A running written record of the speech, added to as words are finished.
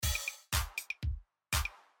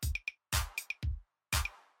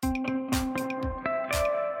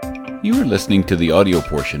You are listening to the audio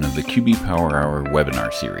portion of the QB Power Hour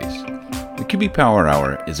webinar series. The QB Power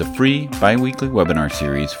Hour is a free bi-weekly webinar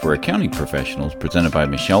series for accounting professionals presented by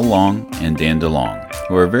Michelle Long and Dan DeLong,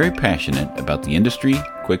 who are very passionate about the industry,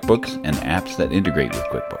 QuickBooks, and apps that integrate with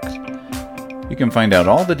QuickBooks. You can find out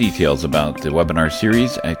all the details about the webinar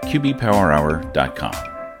series at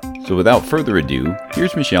qbpowerhour.com. So without further ado,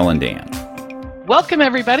 here's Michelle and Dan. Welcome,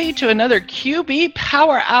 everybody, to another QB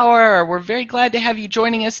Power Hour. We're very glad to have you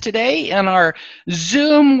joining us today in our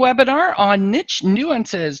Zoom webinar on niche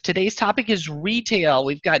nuances. Today's topic is retail.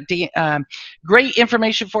 We've got great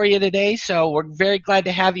information for you today, so we're very glad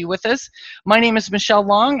to have you with us. My name is Michelle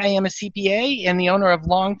Long. I am a CPA and the owner of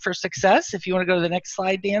Long for Success. If you want to go to the next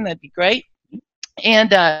slide, Dan, that'd be great.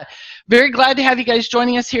 And very glad to have you guys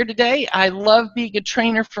joining us here today. I love being a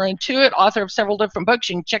trainer for Intuit, author of several different books.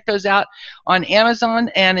 You can check those out on Amazon,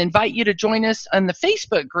 and invite you to join us on the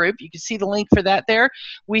Facebook group. You can see the link for that there.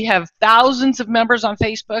 We have thousands of members on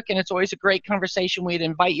Facebook, and it's always a great conversation. We'd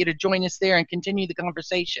invite you to join us there and continue the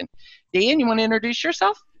conversation. Dan, you want to introduce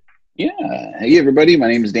yourself? Yeah. Hey, everybody. My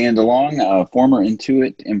name is Dan DeLong, a former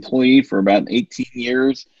Intuit employee for about 18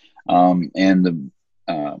 years,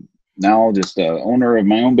 now just owner of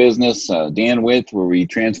my own business, Dan Witt, where we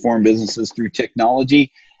transform businesses through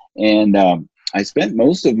technology. And I spent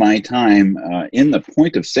most of my time in the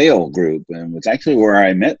point of sale group, and it's actually where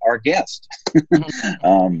I met our guest.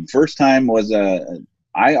 First time was a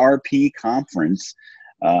IRP conference.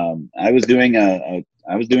 I was doing a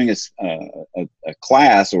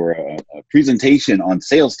class or a presentation on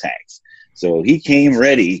sales tax. So he came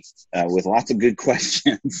ready with lots of good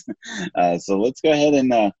questions. So let's go ahead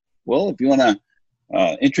and if you want to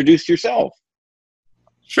introduce yourself.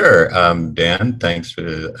 Sure. Dan, thanks.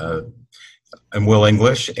 I'm Will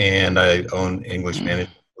English, and I own English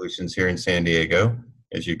Management Solutions here in San Diego.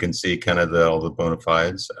 As you can see, kind of all the bona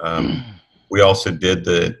fides. We also did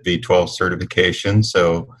the V12 certification.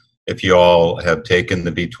 So if you all have taken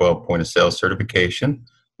the V12 point of sale certification,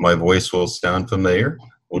 my voice will sound familiar.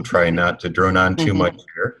 We'll try not to drone on too much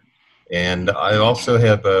here. And I also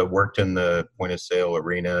have worked in the point of sale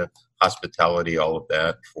arena, hospitality, all of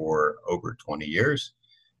that for over 20 years,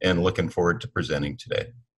 and looking forward to presenting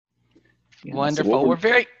today. Yeah, wonderful. So we're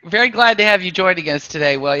very, very glad to have you joining us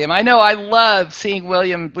today, William. I know I love seeing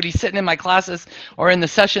William when he's sitting in my classes or in the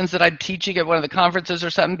sessions that I'm teaching at one of the conferences or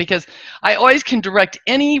something, because I always can direct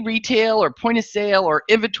any retail or point of sale or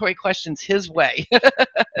inventory questions his way.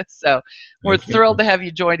 So we're thrilled to have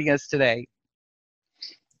you joining us today.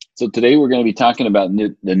 So today we're going to be talking about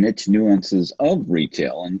the niche nuances of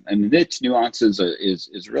retail, and the niche nuances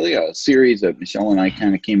is really a series that Michelle and I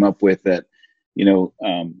kind of came up with that,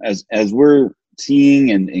 as we're seeing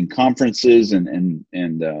in conferences and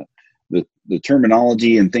the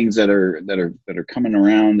terminology and things that are coming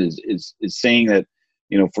around is saying that,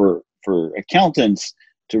 for accountants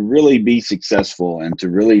to really be successful and to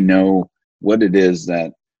really know what it is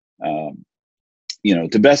that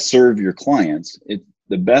to best serve your clients,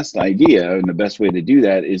 the best idea and the best way to do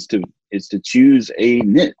that is to choose a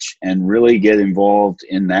niche and really get involved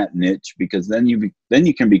in that niche, because then you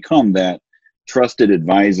can become that trusted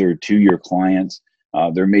advisor to your clients.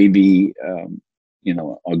 There may be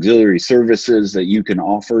auxiliary services that you can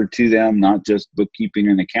offer to them, not just bookkeeping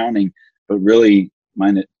and accounting, but really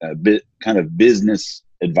a bit kind of business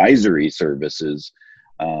advisory services,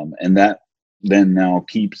 and that then now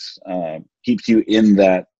keeps you in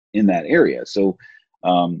that area. So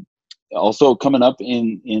also coming up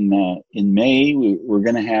in May, we're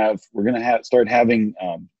gonna start having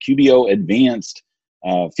QBO Advanced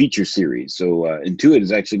feature series. So Intuit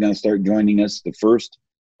is actually going to start joining us, the first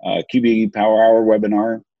QB Power Hour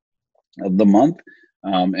webinar of the month,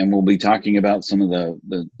 and we'll be talking about some of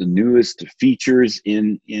the newest features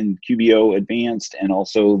in QBO Advanced, and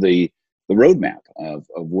also the roadmap of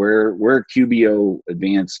where QBO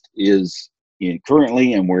Advanced is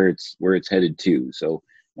currently and where it's headed to. So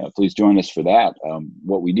please join us for that.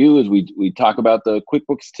 What we do is we talk about the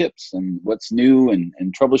QuickBooks tips and what's new and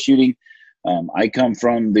troubleshooting. I come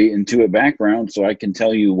from the Intuit background, so I can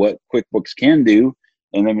tell you what QuickBooks can do,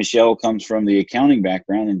 and then Michelle comes from the accounting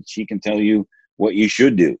background, and she can tell you what you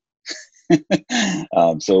should do.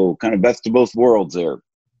 So kind of best of both worlds there.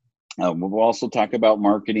 We'll also talk about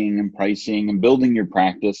marketing and pricing and building your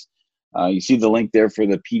practice. You see the link there for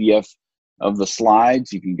the PDF of the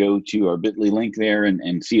slides. You can go to our bit.ly link there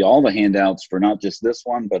and see all the handouts for not just this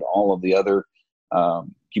one, but all of the other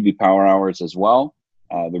QB Power Hours as well.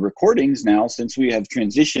 The recordings now, since we have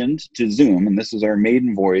transitioned to Zoom, and this is our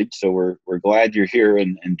maiden voyage, so we're glad you're here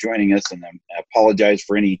and joining us, and I apologize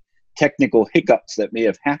for any technical hiccups that may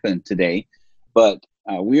have happened today. But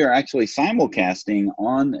we are actually simulcasting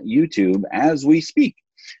on YouTube as we speak.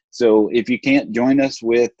 So if you can't join us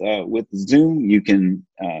with Zoom, you can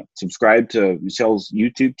subscribe to Michelle's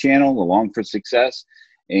YouTube channel, Along for Success,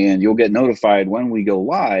 and you'll get notified when we go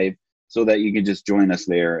live, so that you can just join us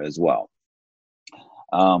there as well.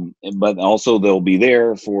 But also they'll be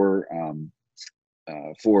there for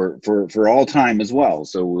all time as well.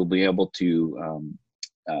 So we'll be able to,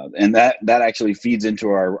 and that actually feeds into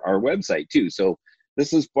our website too. So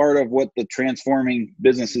this is part of what the transforming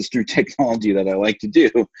businesses through technology that I like to do,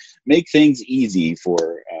 make things easy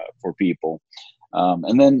for people.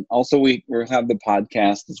 And then also we have the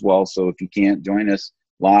podcast as well. So if you can't join us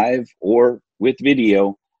live or with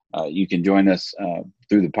video, you can join us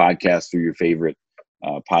through the podcast through your favorite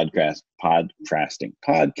podcasting.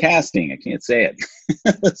 I can't say it.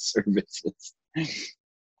 Services.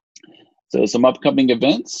 So some upcoming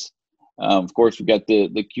events. Of course, we've got the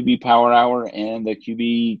QB Power Hour and the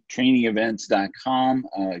QBtrainingevents.com.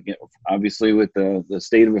 Obviously, with the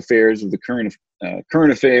state of affairs of the current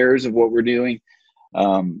affairs of what we're doing,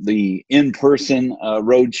 the in-person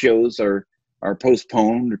road shows are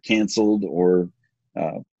postponed or canceled or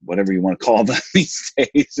whatever you want to call them these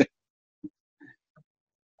days.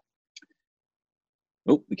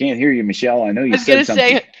 Oh, we can't hear you, Michelle. I know you said something.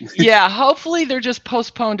 I was going to say, yeah, hopefully they're just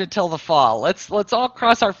postponed until the fall. Let's all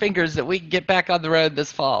cross our fingers that we can get back on the road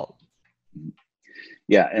this fall.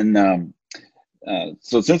 Yeah, and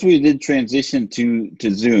so since we did transition to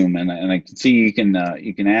Zoom, and I can see you can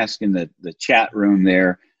ask in the chat room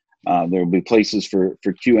there. There will be places for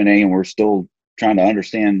Q&A, and we're still trying to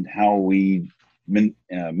understand how we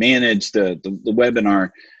manage the webinar.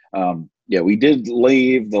 Yeah, we did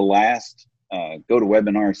leave the last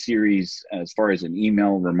GoToWebinar series as far as an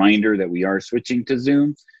email reminder that we are switching to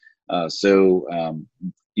Zoom. So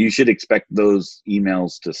you should expect those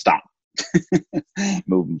emails to stop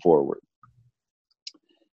moving forward.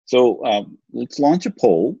 So let's launch a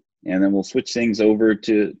poll, and then we'll switch things over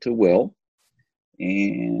to Will.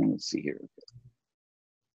 And let's see here.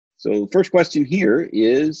 So the first question here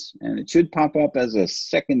is, and it should pop up as a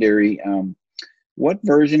secondary, what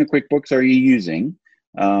version of QuickBooks are you using?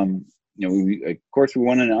 Of course, we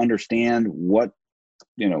want to understand what,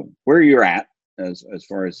 where you're at as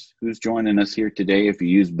far as who's joining us here today. If you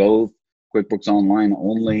use both QuickBooks Online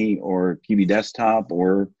only or QB Desktop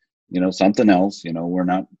or, something else, we're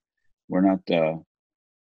not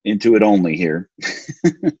Intuit only here.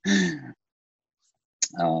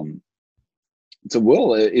 So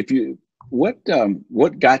Will, what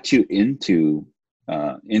got you into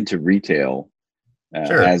retail?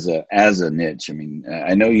 Sure. As a niche. I mean,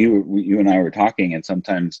 I know you and I were talking, and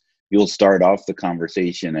sometimes you'll start off the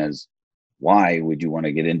conversation as, why would you want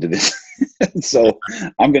to get into this? So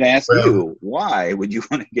I'm going to ask you, why would you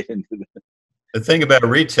want to get into this? The thing about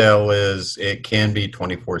retail is it can be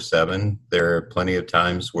 24/7. There are plenty of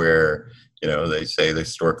times where, they say the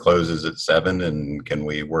store closes at 7 and can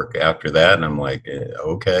we work after that? And I'm like,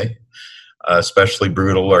 okay. Especially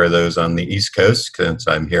brutal are those on the East Coast, since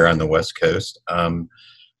I'm here on the West Coast.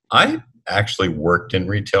 I actually worked in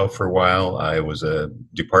retail for a while. I was a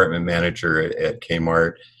department manager at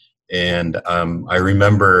Kmart, and I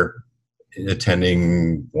remember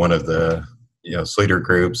attending one of the Sleater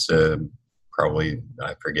groups, probably,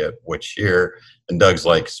 I forget which year, and Doug's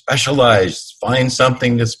like, specialize, find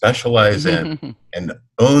something to specialize in and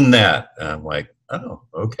own that. And I'm like, oh,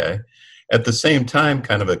 okay. At the same time,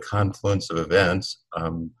 kind of a confluence of events,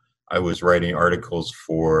 I was writing articles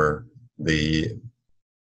for the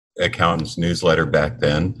accountant's newsletter back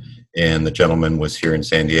then, and the gentleman was here in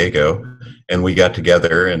San Diego, and we got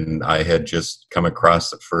together, and I had just come across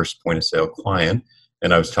the first point of sale client,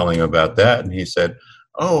 and I was telling him about that, and he said,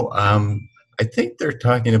 oh, I think they're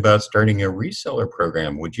talking about starting a reseller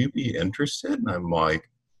program. Would you be interested? And I'm like,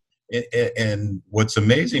 and what's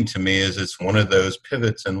amazing to me is it's one of those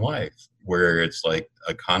pivots in life where it's like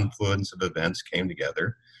a confluence of events came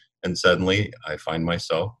together, and suddenly I find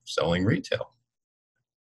myself selling retail.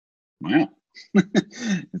 Wow.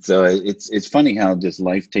 So it's funny how just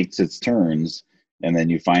life takes its turns, and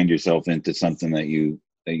then you find yourself into something that you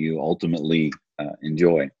ultimately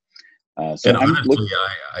enjoy. So and honestly,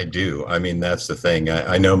 I do. I mean, that's the thing.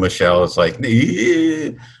 I know Michelle is like,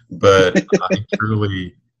 but I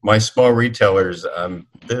truly, my small retailers, and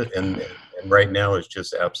right now is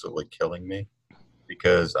just absolutely killing me,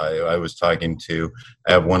 because I was talking to,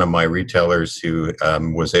 I have one of my retailers who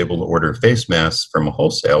was able to order face masks from a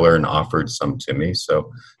wholesaler and offered some to me.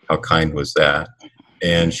 So how kind was that?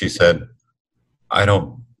 And she said, I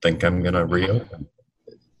don't think I'm going to reopen.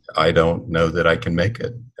 I don't know that I can make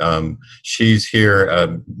it. She's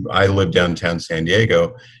here. I live downtown San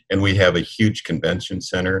Diego, and we have a huge convention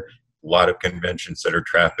center, a lot of convention center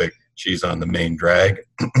traffic. She's on the main drag,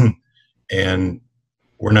 and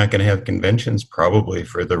we're not going to have conventions probably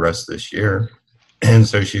for the rest of this year. And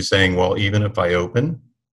so she's saying, well, even if I open,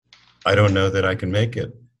 I don't know that I can make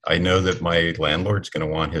it. I know that my landlord's going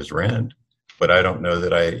to want his rent, but I don't know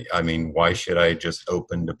that I mean, why should I just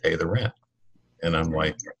open to pay the rent? And I'm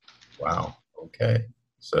like, wow, okay.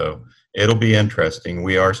 So it'll be interesting.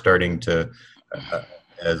 We are starting to,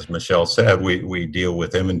 as Michelle said, we deal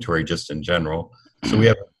with inventory just in general. So we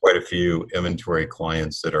have quite a few inventory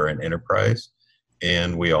clients that are in enterprise,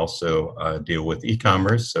 and we also deal with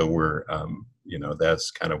e-commerce. So we're,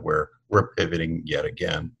 that's kind of where we're pivoting yet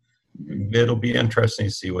again. It'll be interesting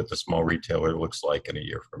to see what the small retailer looks like in a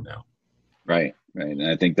year from now. Right. And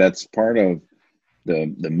I think that's part of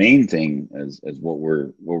the main thing as what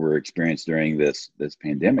we're experienced during this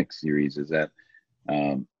pandemic series is that,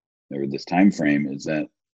 or this time frame, is that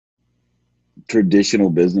traditional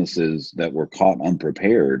businesses that were caught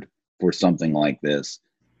unprepared for something like this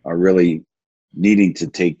are really needing to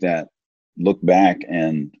take that look back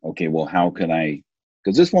and, okay, well, how can I,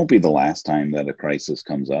 because this won't be the last time that a crisis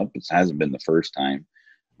comes up. It hasn't been the first time,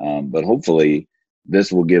 but hopefully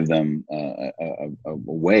this will give them a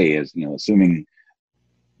way, as assuming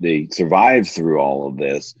they survive through all of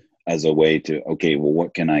this, as a way to, okay, well,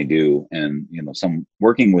 what can I do? And some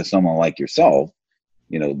working with someone like yourself,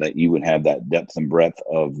 that you would have that depth and breadth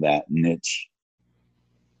of that niche,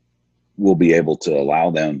 will be able to allow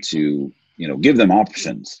them to give them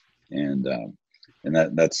options, and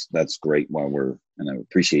that's great. And I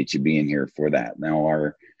appreciate you being here for that. Now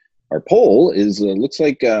our poll is looks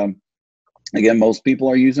like again, most people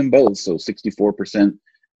are using both, so 64%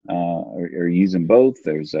 are using both.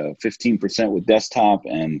 There's 15% with desktop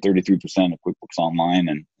and 33% of QuickBooks Online,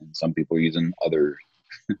 and some people are using other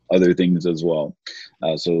things as well.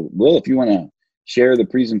 So Will, if you want to share the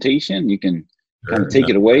presentation, you can kind of take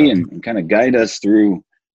it away and kind of guide us through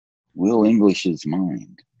Will English's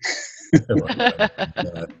mind.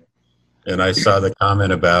 And I saw the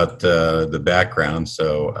comment about the background.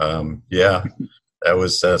 So that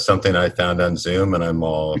was something I found on Zoom, and I'm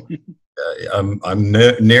all I'm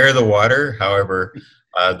near the water. However,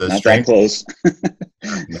 the not that close.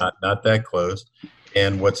 not that close.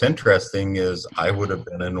 And what's interesting is I would have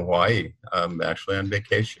been in Hawaii. I'm actually on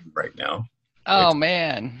vacation right now. Oh,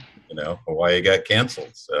 man. Hawaii got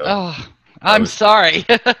canceled. So I'm sorry.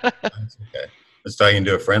 That's okay. I was talking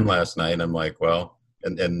to a friend last night, and I'm like, well,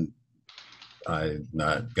 and I'm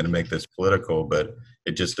not going to make this political, but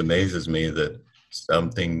it just amazes me that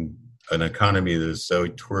an economy that is so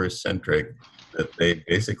tourist-centric, that they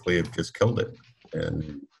basically have just killed it.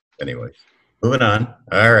 And anyway, moving on.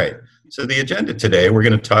 All right. So the agenda today, we're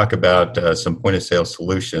going to talk about some point-of-sale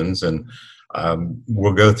solutions, and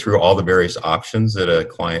we'll go through all the various options that a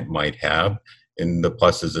client might have and the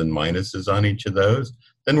pluses and minuses on each of those.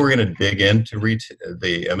 Then we're going to dig into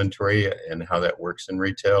the inventory and how that works in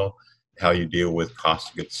retail, how you deal with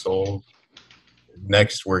cost of goods sold.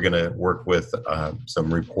 Next, we're going to work with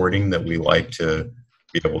some reporting that we like to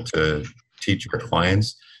be able to teach our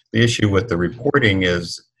clients. The issue with the reporting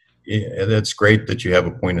is it's great that you have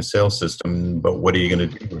a point of sale system, but what are you going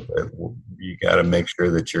to do with it? You got to make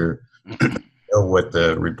sure that you know what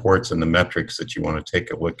the reports and the metrics that you want to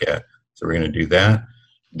take a look at. So we're going to do that.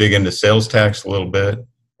 Dig into sales tax a little bit,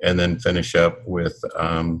 and then finish up with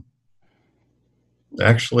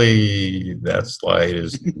actually that slide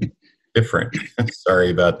is different.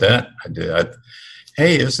 Sorry about that.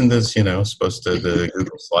 Hey, isn't this supposed to, the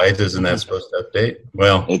Google Slides, isn't that supposed to update?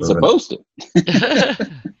 Well, it's supposed to.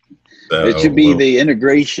 So it should be the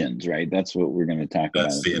integrations, right? That's what we're going to talk about.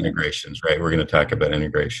 That's the integrations, right? We're going to talk about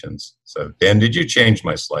integrations. So Dan, did you change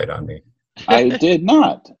my slide on me? I did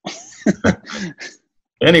not.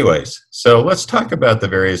 Anyways, so let's talk about the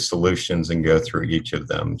various solutions and go through each of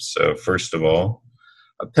them. So first of all,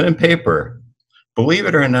 a pen and paper. Believe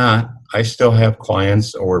it or not, I still have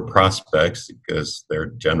clients or prospects, because they're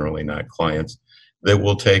generally not clients, that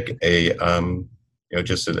will take a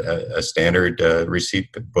just a standard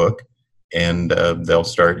receipt book, and they'll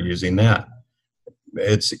start using that.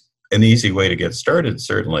 It's an easy way to get started,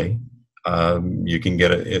 certainly. You can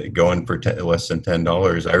get it going for less than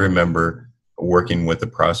 $10. I remember working with a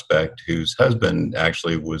prospect whose husband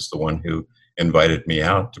actually was the one who invited me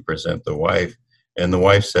out to present the wife. And the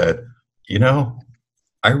wife said,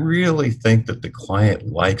 I really think that the client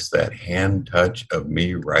likes that hand touch of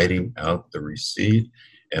me writing out the receipt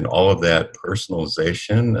and all of that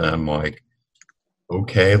personalization. And I'm like,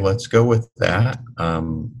 okay, let's go with that.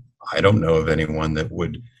 I don't know of anyone that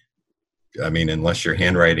would. I mean, unless your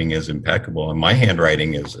handwriting is impeccable, and my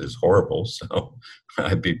handwriting is horrible, so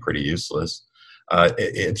I'd be pretty useless.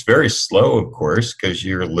 It's very slow, of course, because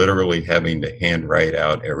you're literally having to handwrite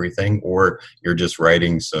out everything, or you're just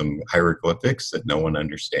writing some hieroglyphics that no one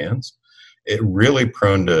understands. It really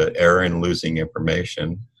prone to error and losing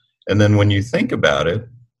information. And then when you think about it,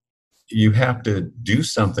 you have to do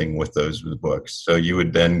something with those books. So you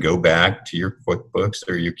would then go back to your QuickBooks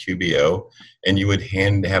or your QBO, and you would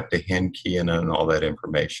have to hand key in on all that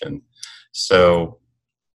information. So,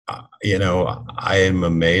 I am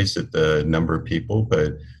amazed at the number of people,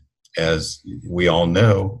 but as we all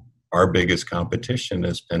know, our biggest competition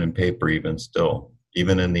is pen and paper, even still,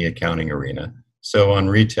 even in the accounting arena. So on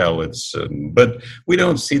retail, but we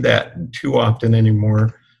don't see that too often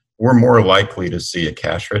anymore. We're more likely to see a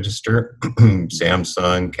cash register,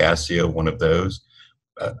 Samsung, Casio, one of those.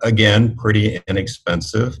 Again, pretty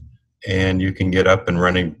inexpensive, and you can get up and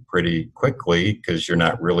running pretty quickly because you're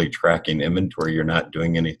not really tracking inventory. You're not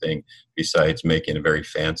doing anything besides making a very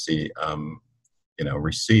fancy,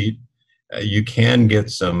 receipt. You can get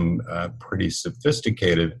some pretty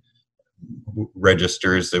sophisticated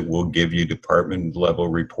registers that will give you department level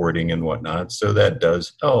reporting and whatnot. So that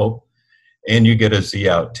does help. And you get a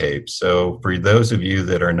Z-out tape. So for those of you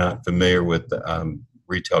that are not familiar with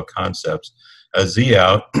retail concepts, a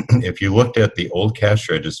Z-out, if you looked at the old cash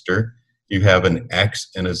register, you have an X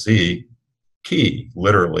and a Z key,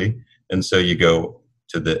 literally. And so you go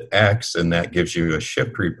to the X, and that gives you a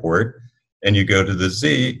shipped report. And you go to the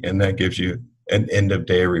Z, and that gives you an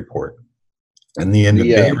end-of-day report. And the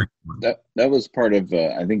end-of-day report. That was part of,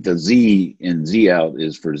 I think the Z in Z-out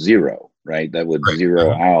is for zero, right? That would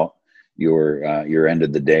zero out your end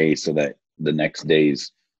of the day, so that the next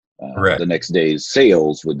day's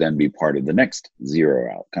sales would then be part of the next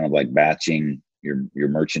zero out, kind of like batching your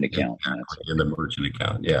merchant account. Exactly, in the merchant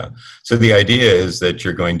account, yeah. So the idea is that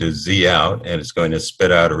you're going to Z out, and it's going to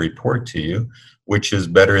spit out a report to you, which is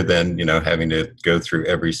better than having to go through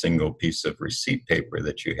every single piece of receipt paper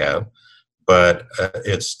that you have. But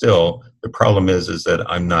it's still, the problem is that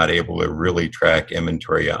I'm not able to really track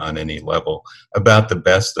inventory on any level. About the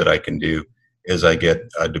best that I can do is I get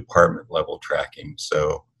a department level tracking.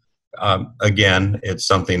 So again, it's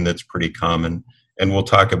something that's pretty common. And we'll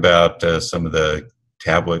talk about some of the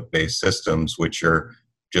tablet-based systems, which are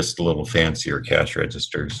just a little fancier cash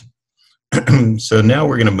registers. So now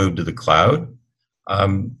we're going to move to the cloud.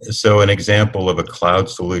 So an example of a cloud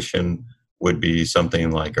solution would be something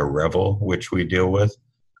like a Revel, which we deal with,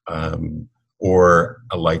 or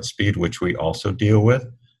a Lightspeed, which we also deal with.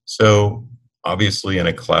 So obviously in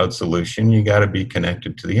a cloud solution, you got to be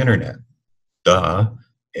connected to the internet. Duh.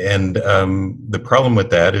 And the problem with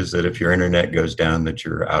that is that if your internet goes down, that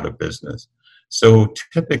you're out of business. So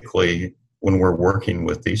typically when we're working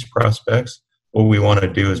with these prospects, what we want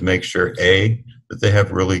to do is make sure, A, that they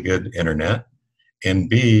have really good internet, and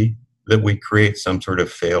B, that we create some sort of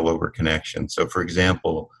failover connection. So for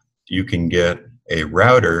example, you can get a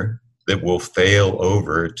router that will fail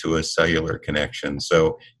over to a cellular connection.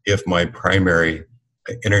 So if my primary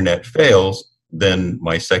internet fails, then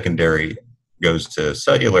my secondary goes to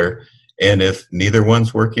cellular. And if neither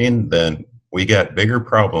one's working, then we got bigger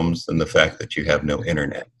problems than the fact that you have no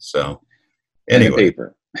internet. So anyway.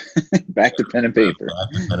 Back to pen and paper.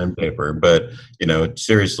 Back to pen and paper. But,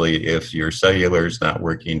 seriously, if your cellular is not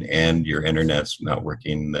working and your internet's not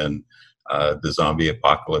working, then the zombie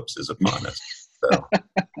apocalypse is upon us. So,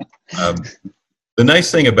 the nice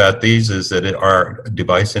thing about these is that it are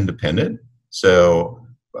device independent. So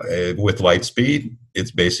with Lightspeed,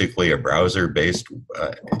 it's basically a browser-based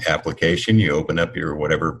application. You open up your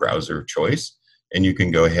whatever browser of choice, and you can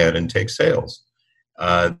go ahead and take sales.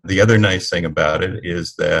 The other nice thing about it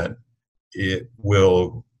is that it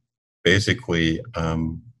will basically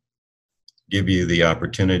give you the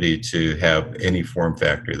opportunity to have any form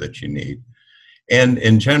factor that you need. And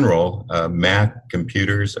in general, Mac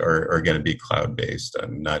computers are going to be cloud-based.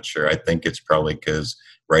 I'm not sure. I think it's probably because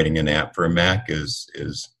writing an app for a Mac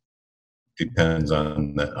depends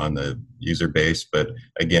on the user base. But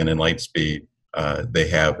again, in Lightspeed,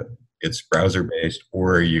 it's browser-based,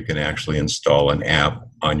 or you can actually install an app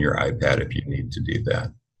on your iPad if you need to do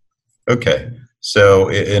that. Okay, so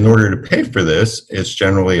in order to pay for this, it's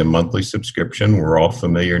generally a monthly subscription. We're all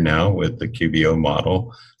familiar now with the QBO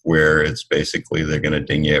model, where it's basically they're going to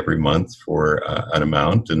ding you every month for an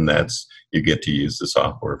amount, and you get to use the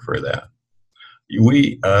software for that.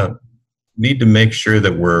 We need to make sure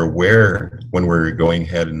that we're aware when we're going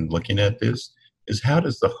ahead and looking at this is how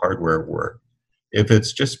does the hardware work? If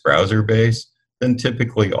it's just browser-based, then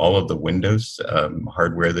typically all of the Windows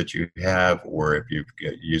hardware that you have, or if you're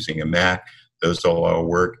using a Mac, those will all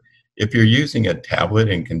work. If you're using a tablet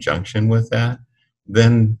in conjunction with that,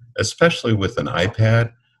 then especially with an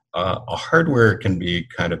iPad, a hardware can be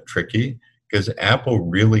kind of tricky because Apple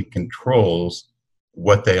really controls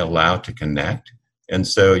what they allow to connect. And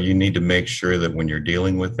so you need to make sure that when you're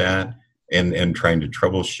dealing with that and trying to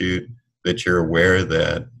troubleshoot, that you're aware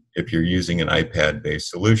that if you're using an iPad-based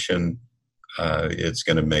solution, it's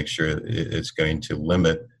going to make sure it's going to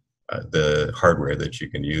limit the hardware that you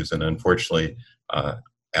can use. And unfortunately,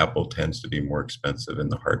 Apple tends to be more expensive in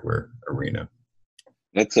the hardware arena.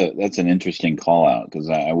 That's an interesting call out, because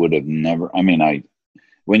I would have never. I mean,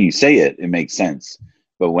 when you say it, it makes sense.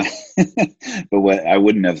 But when I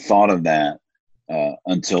wouldn't have thought of that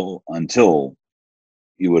until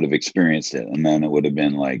you would have experienced it, and then it would have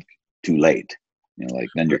been like too late. Like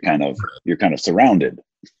then you're kind of surrounded.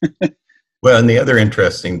 Well, and the other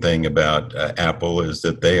interesting thing about Apple is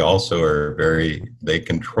that they also they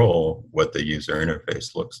control what the user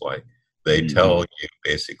interface looks like. They tell you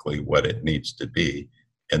basically what it needs to be,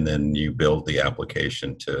 and then you build the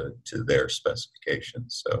application to their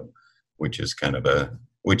specifications. So, which is kind of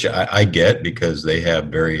which I get, because they have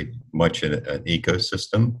very much an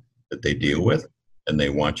ecosystem that they deal with, and they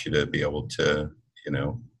want you to be able to,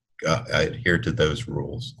 adhere to those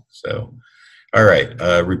rules. So, all right,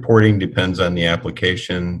 reporting depends on the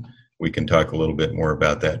application. We can talk a little bit more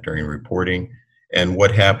about that during reporting. And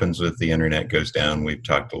what happens if the internet goes down? We've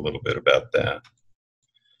talked a little bit about that.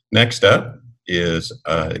 Next up is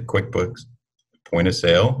QuickBooks Point of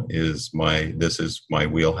Sale. This is my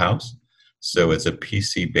wheelhouse. So it's a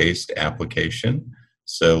PC-based application.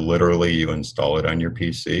 So literally you install it on your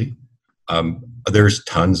PC. There's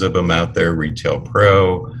tons of them out there, Retail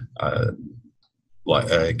Pro,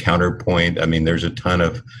 Counterpoint. I mean, there's a ton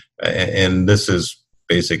of, and this is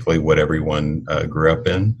basically what everyone grew up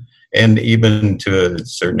in. And even to a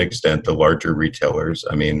certain extent, the larger retailers,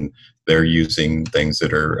 I mean, they're using things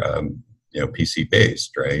that are,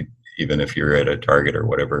 PC-based, right? Even if you're at a Target or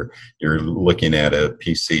whatever, you're looking at a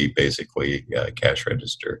PC, basically, cash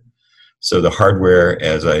register. So the hardware,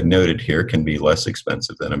 as I noted here, can be less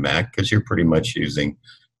expensive than a Mac because you're pretty much using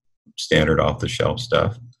standard off-the-shelf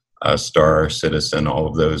stuff. Star, Citizen, all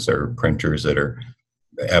of those are printers that are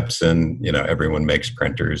Epson. Everyone makes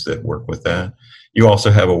printers that work with that. You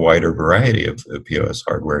also have a wider variety of POS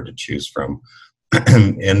hardware to choose from.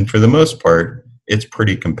 And for the most part, it's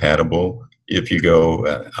pretty compatible. If you go,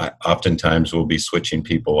 oftentimes we'll be switching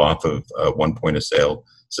people off of one point of sale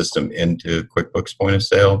system into QuickBooks Point of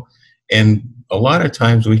Sale. And a lot of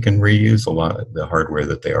times we can reuse a lot of the hardware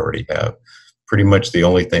that they already have. Pretty much the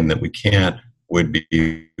only thing that we can't would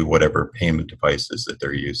be whatever payment devices that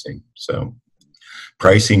they're using. So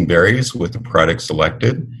pricing varies with the product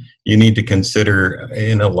selected. You need to consider,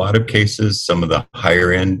 in a lot of cases, some of the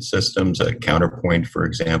higher end systems, Counterpoint, for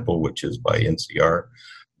example, which is by NCR,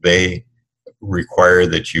 they require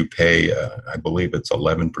that you pay, I believe it's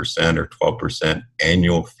 11% or 12%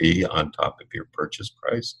 annual fee on top of your purchase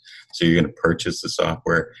price. So you're going to purchase the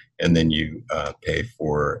software and then you pay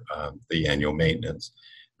for the annual maintenance.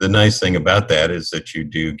 The nice thing about that is that you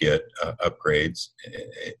do get upgrades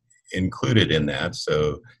included in that.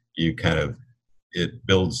 So you it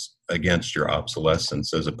builds against your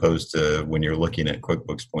obsolescence, as opposed to when you're looking at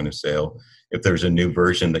QuickBooks Point of Sale. If there's a new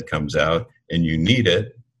version that comes out and you need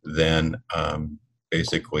it, then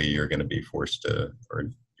basically you're going to be forced to, or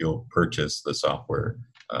you'll purchase the software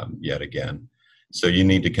yet again. So you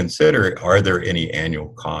need to consider, are there any annual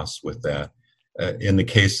costs with that? In the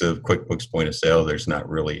case of QuickBooks Point of Sale, there's not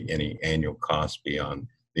really any annual cost beyond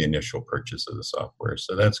the initial purchase of the software.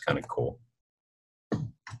 So that's kind of cool.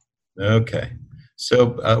 Okay.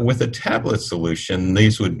 So with a tablet solution,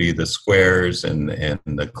 these would be the Squares and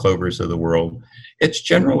the Clovers of the world. It's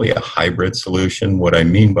generally a hybrid solution. What I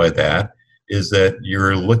mean by that is that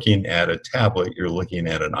you're looking at a tablet, you're looking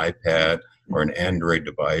at an iPad or an Android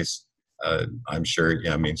device. I'm sure,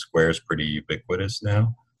 Square is pretty ubiquitous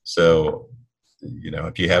now. So,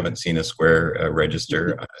 if you haven't seen a Square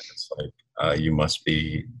register, it's like you must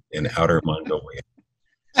be in outer Mongolia.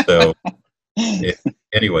 So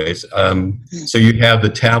anyways, so you have the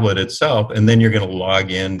tablet itself, and then you're going to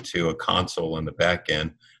log into a console in the back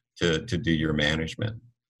end to do your management.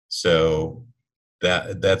 So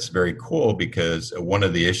that's very cool, because one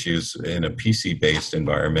of the issues in a PC-based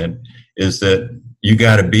environment is that you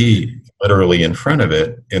got to be literally in front of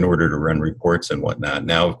it in order to run reports and whatnot.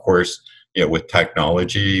 Now, of course, with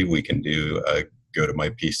technology, we can do go to my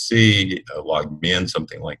PC, log me in,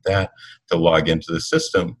 something like that, to log into the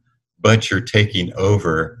system. But you're taking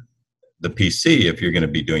over the PC if you're going to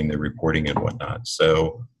be doing the reporting and whatnot.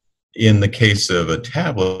 So in the case of a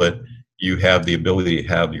tablet, you have the ability to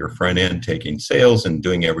have your front end taking sales and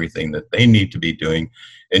doing everything that they need to be doing,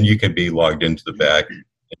 and you can be logged into the back and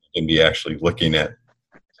you can be actually looking at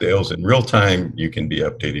sales in real time. You can be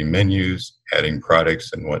updating menus, adding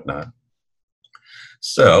products and whatnot.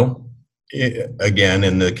 So again,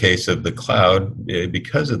 in the case of the cloud,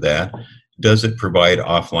 because of that, does it provide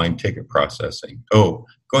offline ticket processing? Oh,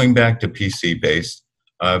 going back to PC-based,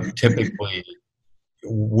 typically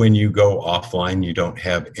when you go offline, you don't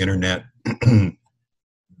have internet.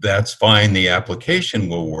 That's fine, the application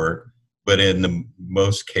will work, but in the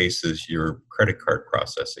most cases, your credit card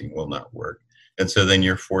processing will not work. And so then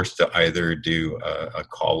you're forced to either do a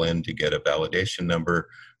call in to get a validation number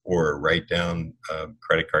or write down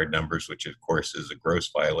credit card numbers, which of course is a gross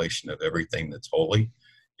violation of everything that's holy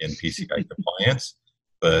in PCI compliance.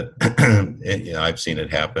 But I've seen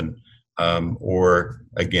it happen. Or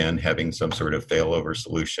again, having some sort of failover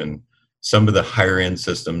solution. Some of the higher end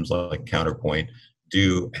systems like Counterpoint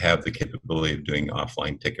do have the capability of doing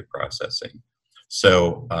offline ticket processing.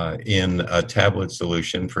 So in a tablet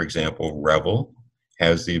solution, for example, Revel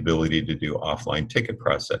has the ability to do offline ticket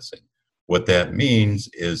processing. What that means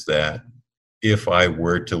is that if I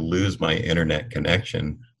were to lose my internet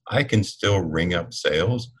connection, I can still ring up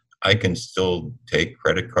sales. I can still take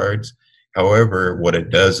credit cards. However, what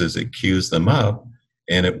it does is it queues them up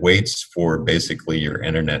and it waits for basically your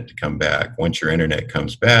internet to come back. Once your internet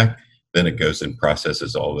comes back, then it goes and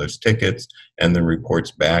processes all those tickets and then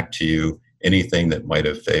reports back to you anything that might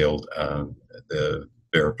have failed the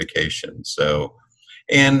verification. So,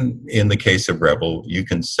 and in the case of Revel, you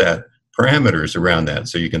can set parameters around that.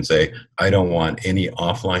 So you can say, I don't want any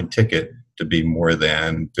offline ticket to be more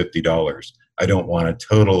than $50. I don't want a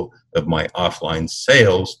total of my offline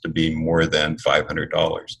sales to be more than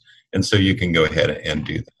 $500. And so you can go ahead and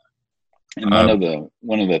do that. And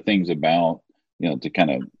one of the things about, to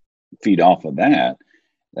kind of feed off of that,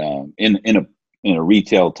 in a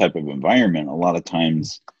retail type of environment, a lot of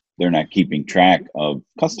times they're not keeping track of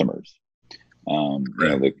customers.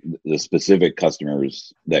 The specific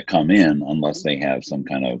customers that come in, unless they have some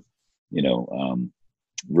kind of,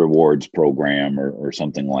 rewards program or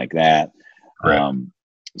something like that. Right.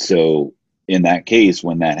 So in that case,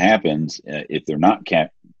 when that happens, if they're not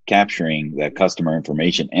capturing that customer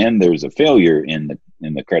information and there's a failure in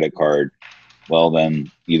the credit card, well,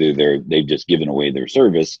 then either they've just given away their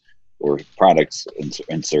service or products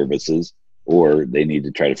and services, or they need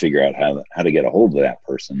to try to figure out how to get a hold of that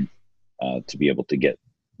person to be able to get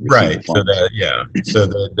right. So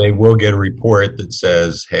that they will get a report that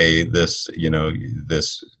says, hey, this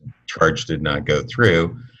charge did not go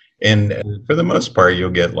through. And for the most part,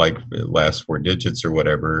 you'll get like the last 4 digits or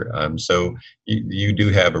whatever. So you do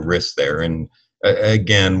have a risk there. And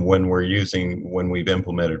again, when we've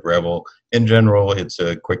implemented Revel, in general, it's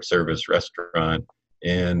a quick service restaurant.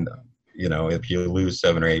 And, if you lose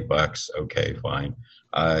 $7 or $8, okay, fine.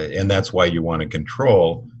 And that's why you want to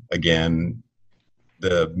control, again,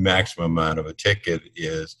 the maximum amount of a ticket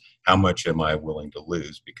is how much am I willing to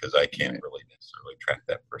lose, because I can't really necessarily track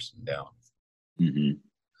that person down. Mm-hmm.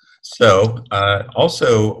 So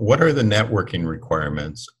also, what are the networking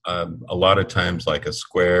requirements? A lot of times, like a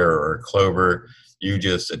Square or a Clover, you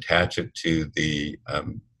just attach it to the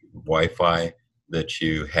Wi-Fi that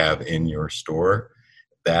you have in your store.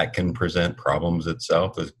 That can present problems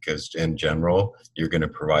itself, because in general, you're going to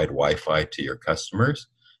provide Wi-Fi to your customers.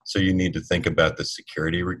 So you need to think about the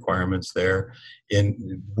security requirements there.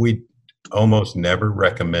 And we almost never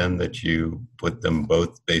recommend that you put them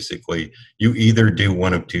both. Basically, you either do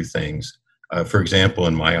one of two things. For example,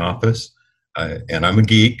 in my office, and I'm a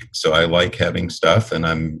geek, so I like having stuff, and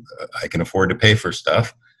I can afford to pay for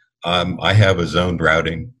stuff. I have a zoned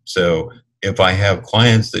routing. So if I have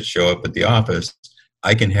clients that show up at the office,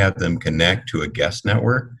 I can have them connect to a guest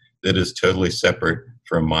network that is totally separate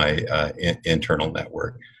from my internal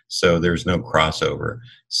network. So there's no crossover.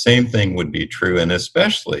 Same thing would be true, and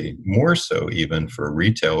especially more so even for a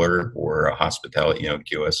retailer or a hospitality,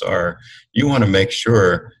 QSR. You want to make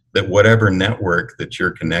sure that whatever network that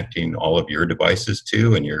you're connecting all of your devices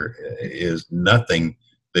to is nothing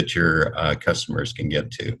that your customers can get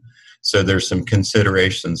to. So there's some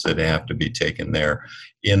considerations that have to be taken there.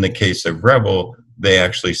 In the case of Revel, they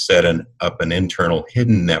actually set up an internal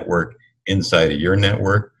hidden network inside of your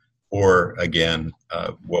network. Or again,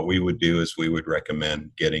 what we would do is we would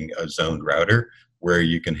recommend getting a zoned router where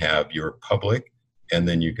you can have your public and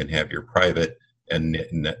then you can have your private, and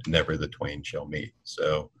never the twain shall meet.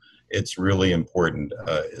 So, it's really important.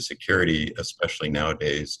 Security, especially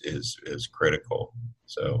nowadays, is critical.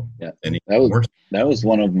 So yeah, that was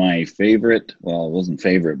one of my favorite. Well, it wasn't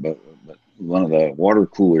favorite, but one of the water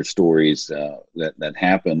cooler stories that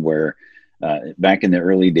happened where back in the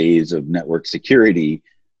early days of network security,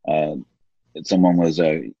 someone was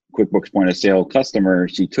a QuickBooks point of sale customer.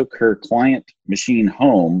 She took her client machine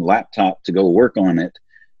home laptop to go work on it,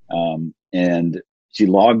 and she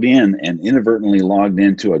logged in and inadvertently logged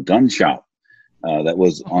into a gun shop that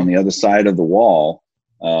was on the other side of the wall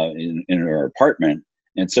in her apartment.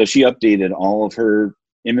 And so she updated all of her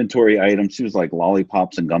inventory items. She was like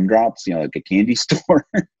lollipops and gumdrops, like a candy store.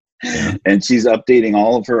 Yeah. And she's updating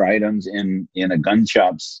all of her items in a gun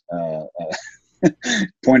shop's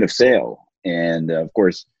point of sale. And of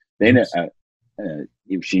course, then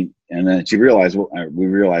she realized we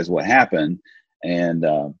realized what happened, and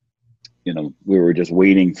we were just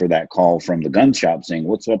waiting for that call from the gun shop saying,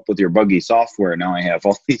 "What's up with your buggy software? Now I have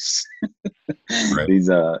all these right.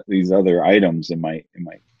 these other items in my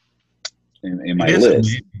list."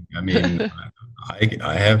 Amazing. I mean,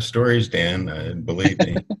 I have stories, Dan. Believe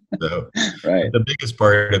me. So, right. The biggest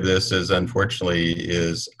part of this is, unfortunately,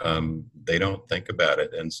 they don't think about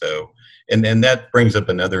it, and so, and that brings up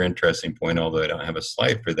another interesting point. Although I don't have a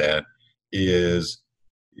slide for that, is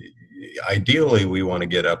ideally we want to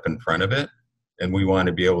get up in front of it, and we want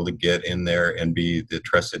to be able to get in there and be the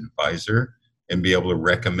trusted advisor and be able to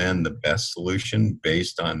recommend the best solution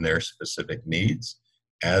based on their specific needs,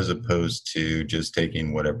 as opposed to just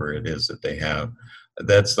taking whatever it is that they have.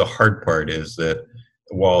 That's the hard part, is that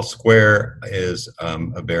while Square is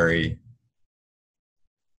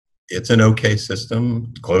it's an okay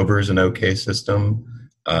system, Clover is an okay system,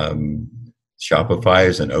 Shopify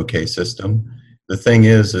is an okay system. The thing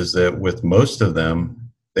is that with most of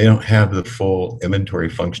them, they don't have the full inventory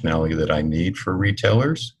functionality that I need for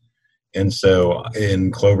retailers. And so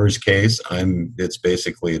in Clover's case, it's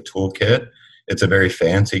basically a toolkit. It's a very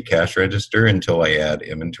fancy cash register until I add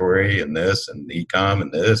inventory and this and e-com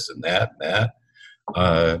and this and that and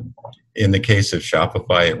that. In the case of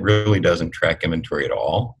Shopify, it really doesn't track inventory at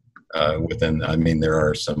all. There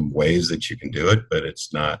are some ways that you can do it, but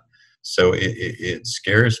it's not. So it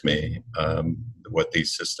scares me what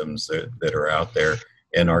these systems that are out there,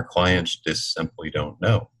 and our clients just simply don't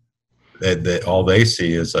know. That all they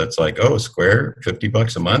see is it's like, oh, Square,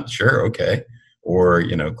 $50 a month, sure, okay. Or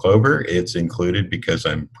Clover, it's included because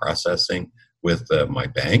I'm processing with my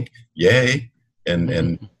bank, yay.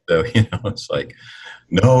 And so it's like,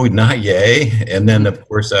 no, not yay. And then of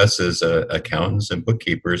course us as accountants and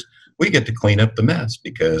bookkeepers, we get to clean up the mess,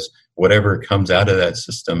 because whatever comes out of that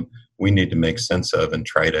system, we need to make sense of and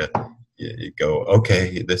try to go,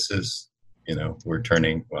 okay, this is, we're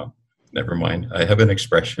turning, well, never mind. I have an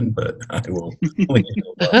expression, but I will.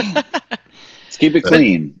 Let's keep it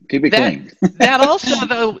clean. Keep it clean. That also,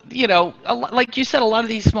 though, like you said, a lot of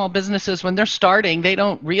these small businesses, when they're starting, they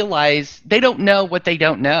don't know what they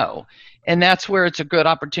don't know. And that's where it's a good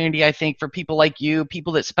opportunity, I think, for people like you,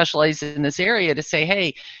 people that specialize in this area, to say,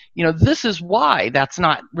 hey, this is why that's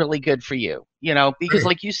not really good for you. Because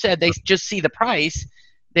like you said, they just see the price.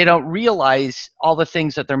 They don't realize all the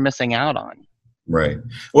things that they're missing out on. Right.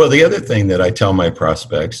 Well, the other thing that I tell my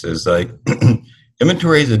prospects is, like,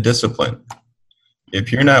 inventory is a discipline.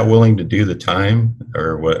 If you're not willing to do the time,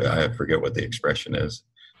 or what, I forget what the expression is,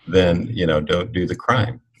 then, don't do the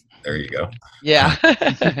crime. There you go. Yeah.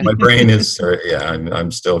 My brain is,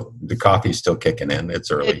 I'm still, the coffee's still kicking in.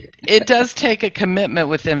 It's early. It does take a commitment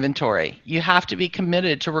with inventory. You have to be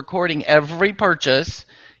committed to recording every purchase.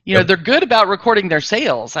 They're good about recording their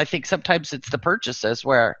sales. I think sometimes it's the purchases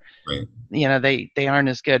where, right. They aren't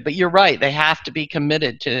as good. But you're right. They have to be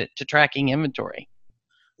committed to tracking inventory.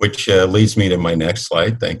 Which leads me to my next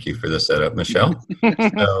slide. Thank you for the setup, Michelle.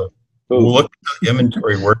 So we'll look at the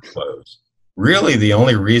inventory workflows. Really, the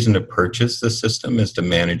only reason to purchase the system is to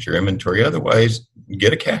manage your inventory. Otherwise,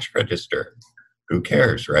 get a cash register. Who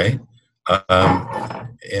cares, right?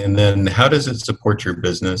 And then how does it support your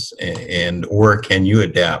business, or can you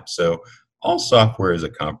adapt? So all software is a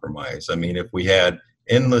compromise. I mean, if we had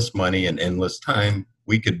endless money and endless time,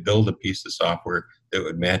 we could build a piece of software that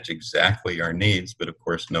would match exactly our needs. But of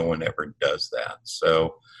course, no one ever does that.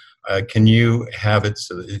 So can you have it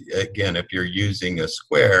so that, again, if you're using a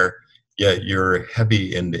Square, yet you're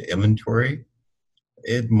heavy into inventory,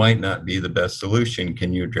 it might not be the best solution.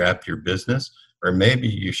 Can you adapt your business? Or maybe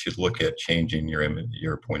you should look at changing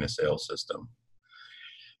your point of sale system.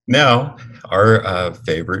 Now, our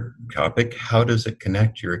favorite topic, how does it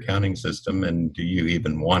connect your accounting system, and do you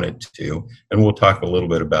even want it to? And we'll talk a little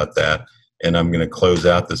bit about that. And I'm going to close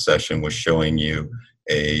out the session with showing you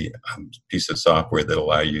a piece of software that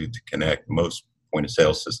allow you to connect most point of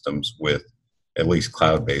sale systems with, at least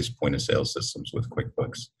cloud-based point of sale systems with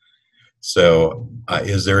QuickBooks. So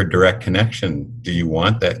is there a direct connection? Do you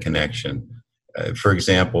want that connection? For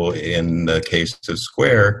example, in the case of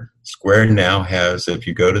Square, Square now has, if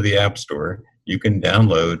you go to the App Store, you can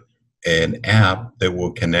download an app that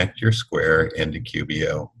will connect your Square into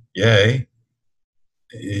QBO. Yay.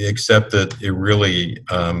 Except that it really,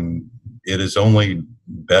 it is only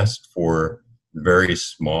best for very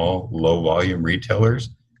small, low volume retailers,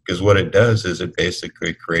 because what it does is it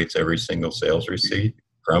basically creates every single sales receipt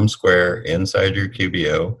from Square inside your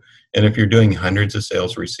QBO. And if you're doing hundreds of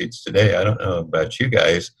sales receipts today, I don't know about you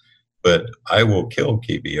guys, but I will kill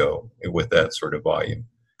QBO with that sort of volume.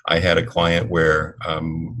 I had a client where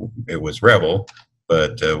it was Revel,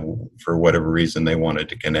 but for whatever reason, they wanted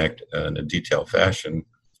to connect in a detailed fashion.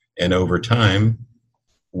 And over time,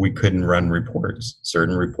 we couldn't run reports.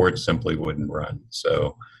 Certain reports simply wouldn't run.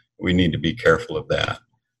 So we need to be careful of that.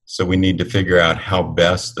 So we need to figure out how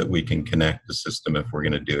best that we can connect the system if we're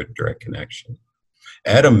going to do a direct connection.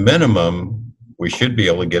 At a minimum, we should be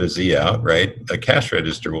able to get a Z out, right? A cash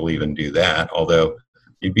register will even do that, although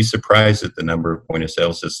you'd be surprised at the number of point of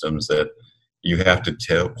sale systems that you have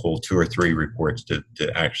to pull 2 or 3 reports to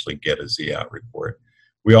actually get a Z out report.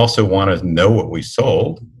 We also want to know what we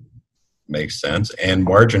sold, makes sense, and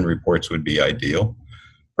margin reports would be ideal.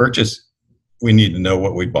 Purchase, we need to know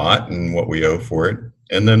what we bought and what we owe for it,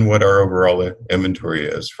 and then what our overall inventory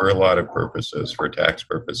is for a lot of purposes, for tax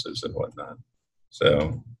purposes and whatnot.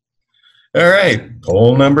 So, all right,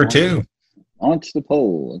 poll number 2. On to the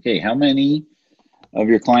poll. Okay, how many of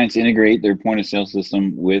your clients integrate their point of sale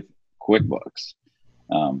system with QuickBooks?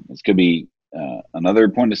 This could be another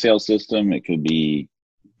point of sale system. It could be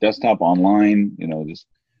desktop, online. Just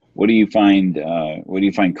what do you find? What do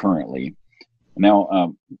you find currently?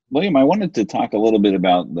 Now, William, I wanted to talk a little bit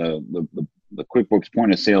about the QuickBooks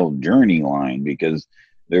point of sale journey line, because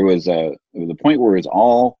there was a point where it's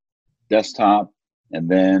all desktop, and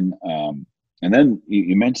then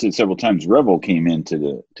you mentioned several times Revel came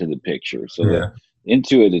into the picture. So yeah.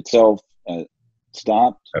 Intuit itself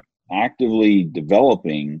stopped actively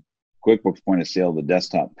developing QuickBooks Point of Sale, the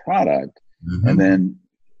desktop product, and then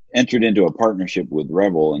entered into a partnership with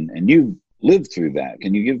Revel. And you've lived through that.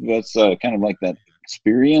 Can you give us kind of like that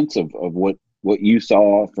experience of what you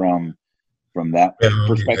saw from that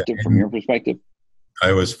perspective, from your perspective?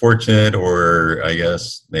 I was fortunate, or I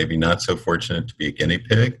guess maybe not so fortunate, to be a guinea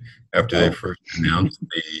pig after they first announced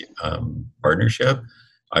the partnership.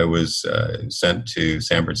 I was sent to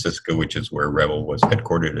San Francisco, which is where Revel was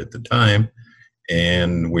headquartered at the time,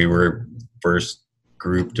 and we were first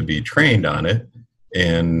group to be trained on it.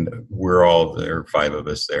 And there are 5 of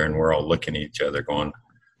us there, and we're all looking at each other going,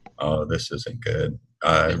 oh, this isn't good.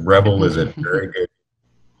 Revel is a very good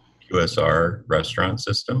QSR restaurant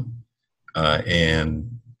system. And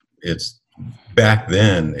it's back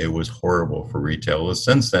then it was horrible for retailers.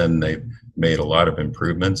 Since then, they've made a lot of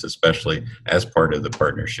improvements, especially as part of the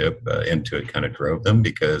partnership. Intuit kind of drove them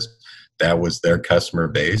because that was their customer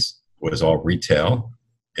base, was all retail,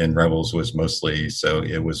 and Revel's was mostly, so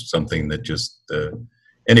it was something that just,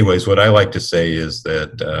 anyways, what I like to say is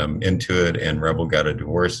that Intuit and Revel got a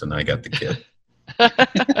divorce and I got the kid.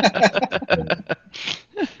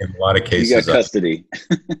 In a lot of cases, you got custody.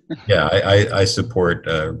 I support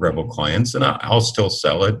Revel clients, and I'll still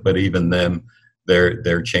sell it. But even them,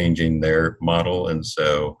 they're changing their model, and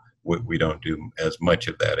so we don't do as much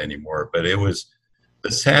of that anymore. But it was,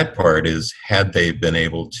 the sad part is, had they been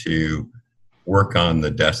able to work on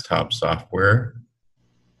the desktop software,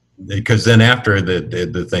 because then after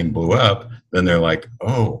the thing blew up, then they're like,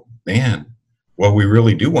 oh man, well, we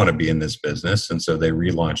really do want to be in this business. And so they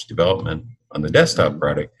relaunched development on the desktop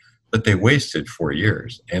product, but they wasted 4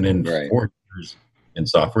 years. And in 4 years in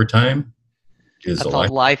software time is a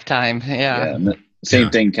lifetime. Yeah. And the same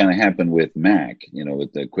thing kind of happened with Mac,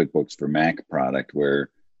 with the QuickBooks for Mac product, where,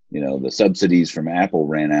 the subsidies from Apple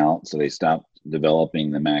ran out. So they stopped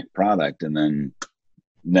developing the Mac product. And then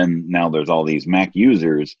now there's all these Mac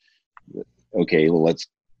users. Okay, well,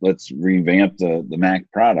 let's revamp the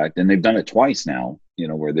Mac product, and they've done it twice now,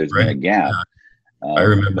 where there's been a gap. I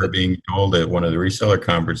remember being told at one of the reseller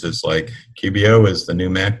conferences, like, QBO is the new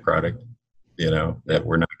Mac product, that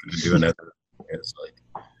we're not going to do another. It's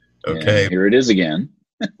like, okay, here it is again.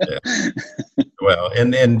 Well,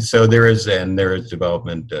 and so there is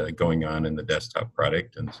development going on in the desktop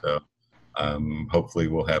product, and so hopefully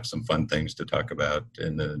we'll have some fun things to talk about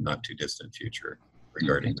in the not too distant future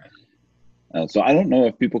regarding that. So I don't know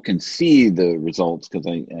if people can see the results, because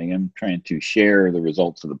I am trying to share the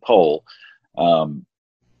results of the poll.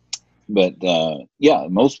 but yeah,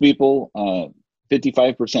 most people,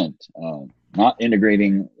 55%, not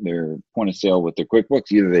integrating their point of sale with their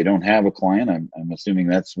QuickBooks. Either they don't have a client. I'm assuming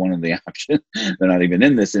that's one of the options. They're not even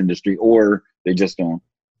in this industry, or they just don't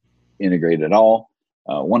integrate at all.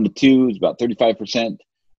 1 to 2 is about 35%,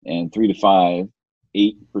 and 3 to 5,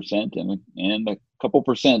 8%, and a couple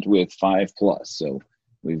percent with 5+. So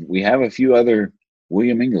we have a few other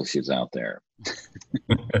William Englishes out there.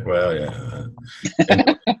 Well, yeah.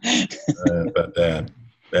 But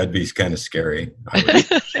that'd be kind of scary.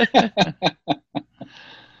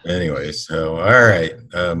 Anyway, so all right,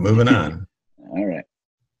 moving on. All right.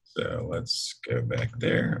 So let's go back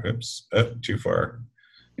there. Oops, too far.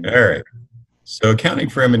 All right. So accounting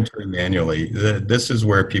for inventory manually, this is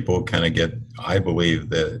where people kind of get, I believe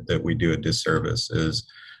that we do a disservice, is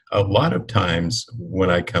a lot of times when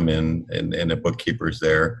I come in and a bookkeeper's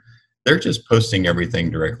there, they're just posting everything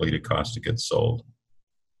directly to cost of goods sold.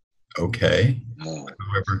 Okay.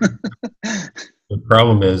 However, the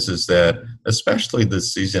problem is that especially the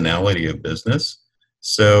seasonality of business.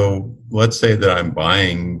 So let's say that I'm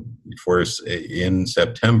buying in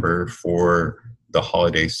September for the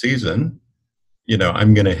holiday season.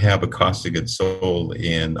 I'm going to have a cost of goods sold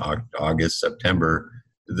in August, September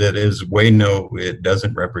that is it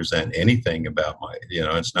doesn't represent anything about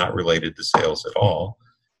it's not related to sales at all.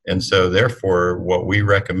 And so therefore, what we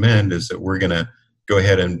recommend is that we're going to go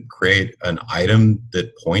ahead and create an item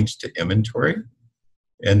that points to inventory.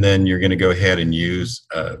 And then you're going to go ahead and use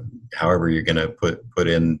however you're going to put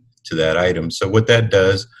into that item. So what that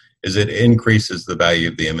does is it increases the value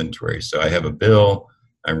of the inventory. So I have a bill,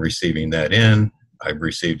 I'm receiving that in, I've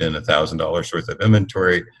received in $1,000 worth of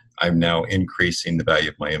inventory, I'm now increasing the value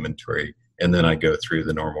of my inventory, and then I go through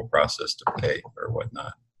the normal process to pay or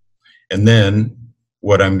whatnot. And then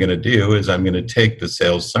what I'm going to do is I'm going to take the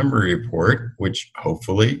sales summary report, which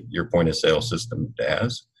hopefully your point of sale system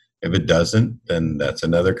has. If it doesn't, then that's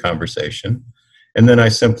another conversation. And then I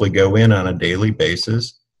simply go in on a daily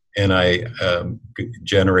basis and I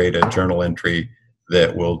generate a journal entry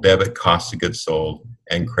that will debit cost of goods sold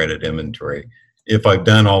and credit inventory. If I've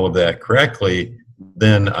done all of that correctly,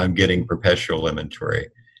 then I'm getting perpetual inventory.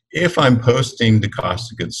 If I'm posting the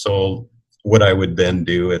cost of goods sold, what I would then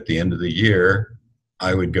do at the end of the year,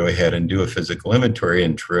 I would go ahead and do a physical inventory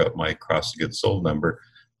and true up my cost of goods sold number.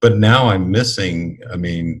 But now I'm missing,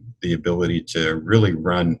 the ability to really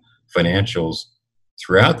run financials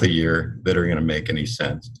throughout the year that are going to make any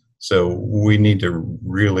sense. So we need to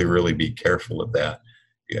really, really be careful of that.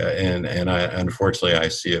 Yeah, and I unfortunately I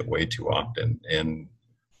see it way too often. And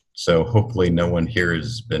so hopefully no one here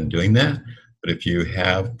has been doing that. But if you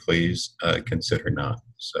have, please consider not.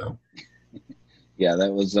 So. Yeah,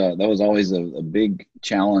 that was always a big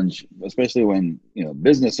challenge, especially when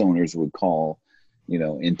business owners would call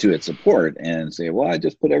Intuit support and say, well, I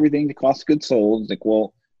just put everything to cost of goods sold. It's like,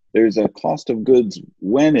 well, there's a cost of goods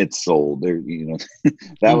when it's sold. There,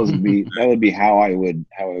 that would be how I would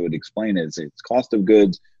explain it. It's cost of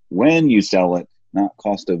goods when you sell it, not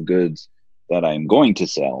cost of goods that I'm going to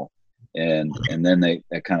sell. And then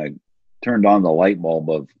that kind of turned on the light bulb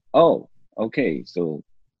of, oh, okay, so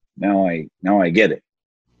now I get it.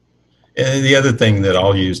 And the other thing that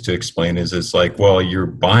I'll use to explain is it's like, well, you're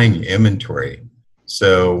buying inventory.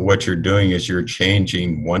 So what you're doing is you're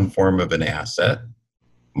changing one form of an asset,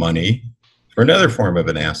 money, for another form of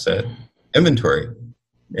an asset, inventory.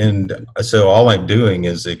 And so all I'm doing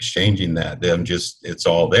is exchanging that. It's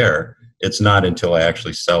all there. It's not until I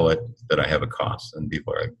actually sell it that I have a cost. And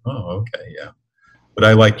people are like, oh, okay, yeah. But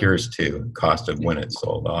I like yours too, cost of when it's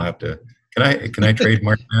sold. I'll have to, can I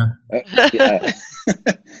trademark that? Yeah.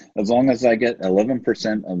 As long as I get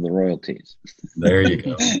 11% of the royalties. There you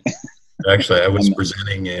go. Actually, I was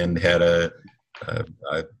presenting and had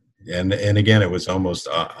and again, it was almost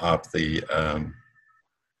off the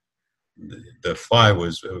fly.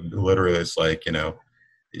 Was literally, it's like,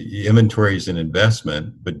 inventory is an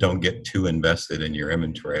investment, but don't get too invested in your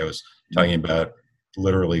inventory. I was talking about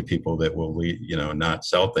literally people that will not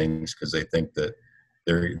sell things because they think that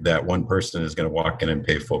that one person is going to walk in and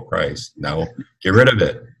pay full price. No, get rid of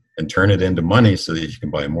it and turn it into money so that you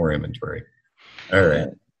can buy more inventory. All right.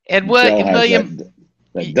 And William,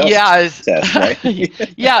 test, right?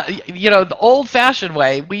 Yeah, the old-fashioned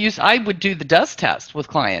way I would do the dust test with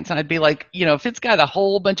clients, and I'd be like, if it's got a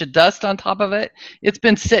whole bunch of dust on top of it, it's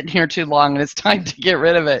been sitting here too long, and it's time to get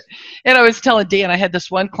rid of it. And I was telling Dan, I had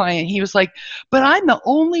this one client, he was like, but I'm the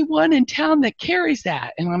only one in town that carries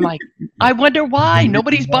that, and I'm like, I wonder why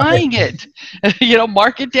nobody's buying it.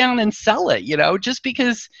 Mark it down and sell it. Just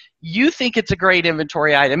because you think it's a great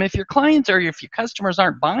inventory item, if your clients or if your customers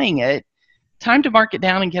aren't buying it, time to mark it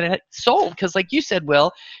down and get it sold. Because like you said,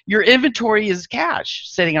 Will, your inventory is cash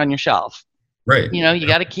sitting on your shelf. Right. You know, you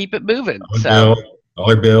got to keep it moving.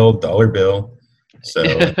 Dollar bill. So,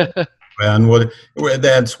 and we're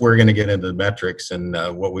going to get into the metrics, and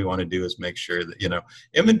what we want to do is make sure that, you know,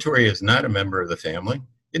 inventory is not a member of the family.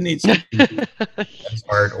 It needs to be as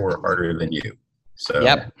hard or harder than you.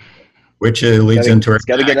 So, which leads into it's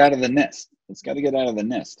got to get out of the nest. It's got to get out of the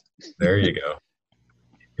nest. There you go.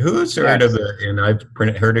 Who's heard of it? And I've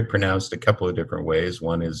heard it pronounced a couple of different ways.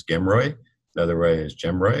 One is Gimroy, another way is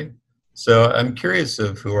Jimroy. So I'm curious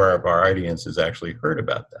of who of our audience has actually heard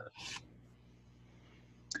about that.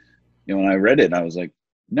 You know, when I read it, I was like,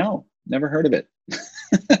 no, never heard of it.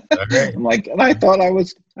 Okay. I'm like, I thought I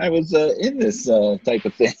was in this type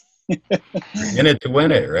of thing. In it to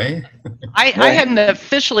win it, right? I hadn't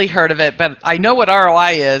officially heard of it, but I know what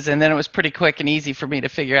ROI is, and then it was pretty quick and easy for me to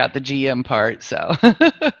figure out the GM part. So there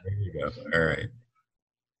you go. All right.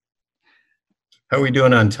 How are we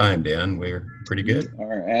doing on time, Dan? We're pretty good.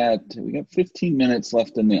 We got 15 minutes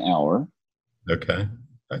left in the hour. Okay.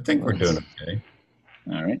 I think we're doing okay.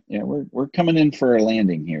 All right. Yeah, we're coming in for a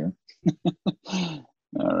landing here. All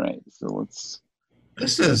right. So let's.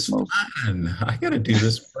 This is fun. I got to do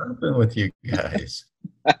this bourbon with you guys.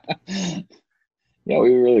 Yeah,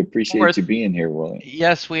 we really appreciate you being here, Willie.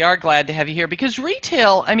 Yes, we are glad to have you here because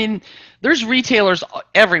retail, I mean, there's retailers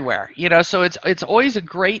everywhere, you know, so it's always a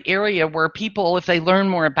great area where people, if they learn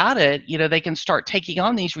more about it, you know, they can start taking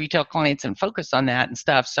on these retail clients and focus on that and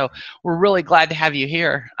stuff. So we're really glad to have you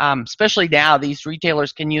here, especially now. These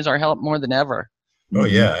retailers can use our help more than ever. Oh,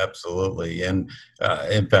 yeah, absolutely. And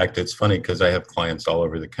in fact, it's funny because I have clients all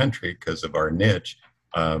over the country because of our niche.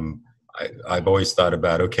 I've always thought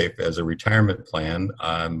about, okay, as a retirement plan,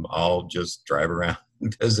 I'll just drive around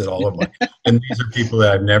and visit all of my, and these are people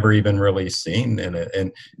that I've never even really seen. And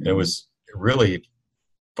it was really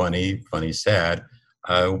funny, sad.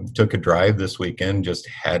 I took a drive this weekend, just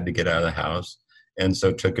had to get out of the house. And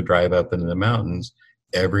so took a drive up into the mountains.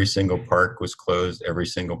 Every single park was closed. Every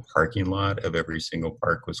single parking lot of every single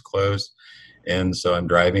park was closed. And so I'm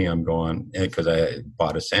driving, I'm going, because I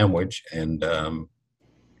bought a sandwich, and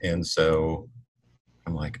so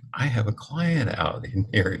I'm like, I have a client out in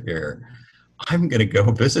here. I'm going to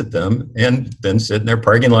go visit them and then sit in their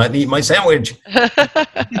parking lot and eat my sandwich.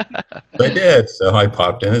 I did. So I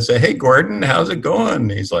popped in and said, hey, Gordon, how's it going?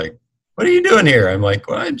 And he's like, what are you doing here? I'm like,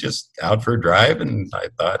 well, I'm just out for a drive. And I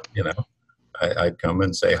thought, you know, I'd come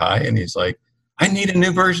and say hi. And he's like, I need a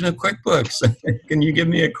new version of QuickBooks. Can you give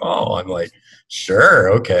me a call? I'm like,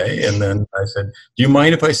 sure, okay. And then I said, do you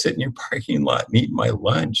mind if I sit in your parking lot and eat my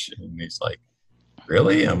lunch? And he's like,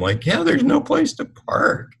 really? I'm like, yeah, there's no place to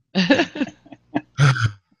park.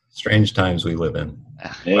 Strange times we live in.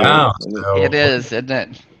 Wow. So it is, isn't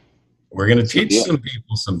it? We're going to teach some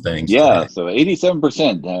people some things. Yeah, today. So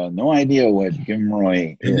 87%, no idea what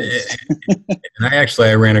Gimroy is. And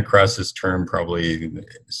I ran across this term probably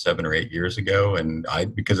 7 or 8 years ago, and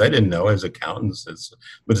because I didn't know as accountants,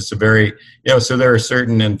 but it's a very, you know, so there are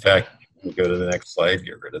certain, in fact, we'll go to the next slide,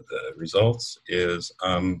 get rid of the results, is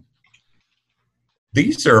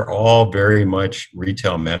these are all very much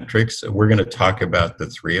retail metrics. We're going to talk about the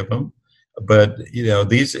 3 of them, but, you know,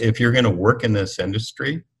 these, if you're going to work in this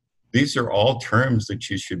industry, these are all terms that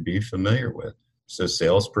you should be familiar with. So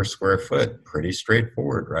sales per square foot, pretty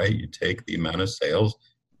straightforward, right? You take the amount of sales,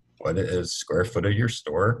 what is square foot of your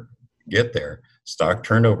store, get there. Stock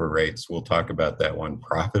turnover rates, we'll talk about that one.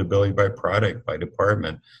 Profitability by product, by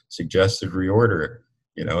department, suggested reorder.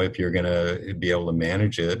 You know, if you're going to be able to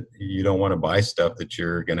manage it, you don't want to buy stuff that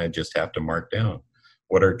you're going to just have to mark down.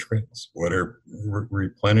 What are trends? What are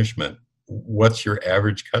replenishment? What's your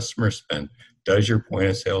average customer spend? Does your point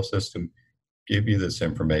of sale system give you this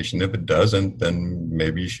information? If it doesn't, then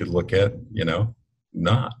maybe you should look at, you know,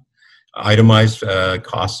 not. Itemized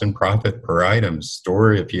cost and profit per item.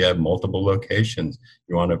 Store, if you have multiple locations,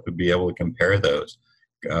 you want to be able to compare those.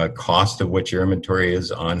 Cost of what your inventory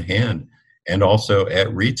is on hand. And also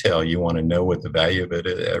at retail, you want to know what the value of it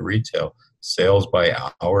is at retail. Sales by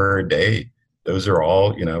hour or day. Those are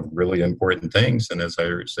all, you know, really important things. And as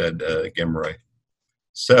I said, Gimroy.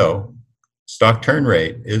 So stock turn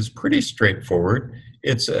rate is pretty straightforward.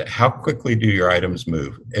 It's how quickly do your items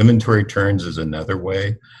move. Inventory turns is another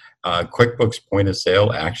way. QuickBooks Point of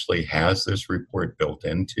Sale actually has this report built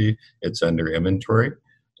into. It's under inventory,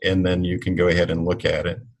 and then you can go ahead and look at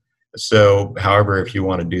it. So, however, if you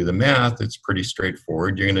want to do the math, it's pretty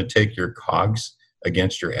straightforward. You're going to take your COGS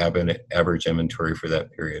against your average inventory for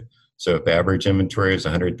that period. So if average inventory is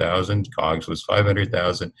 100,000, COGS was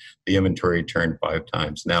 500,000, the inventory turned 5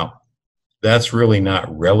 times. Now, that's really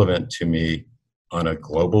not relevant to me on a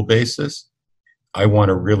global basis. I want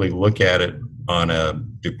to really look at it on a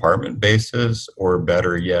department basis, or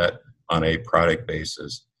better yet, on a product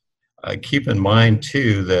basis. Keep in mind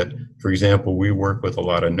too that, for example, we work with a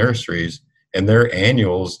lot of nurseries, and their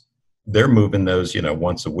annuals, they're moving those,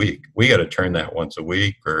 once a week. We got to turn that once a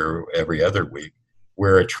week or every other week.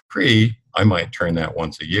 Where a tree, I might turn that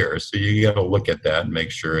once a year. So you got to look at that and make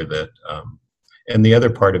sure that, and the other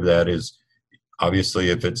part of that is, obviously,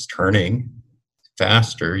 if it's turning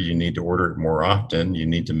faster, you need to order it more often. You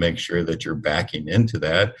need to make sure that you're backing into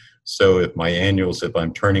that. So if my annuals, if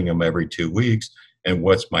I'm turning them every 2 weeks, and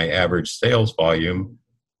what's my average sales volume,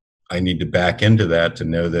 I need to back into that to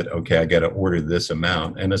know that, okay, I got to order this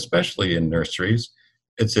amount. And especially in nurseries,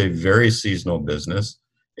 it's a very seasonal business.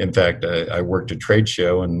 In fact, I worked a trade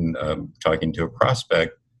show and talking to a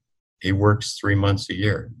prospect, he works 3 months a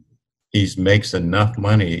year. He makes enough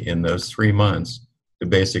money in those 3 months to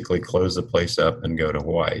basically close the place up and go to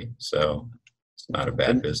Hawaii. So it's not a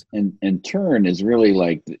bad business. And turn is really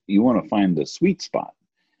like, you want to find the sweet spot.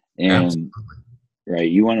 And Absolutely. Right,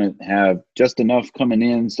 you want to have just enough coming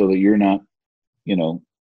in so that you're not,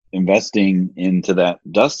 investing into that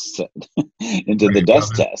dust set, into the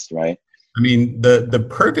dust test, right? I mean, the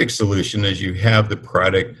perfect solution is you have the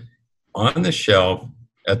product on the shelf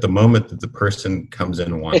at the moment that the person comes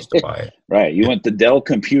in and wants to buy it. Right, you want the Dell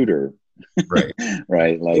computer. Right.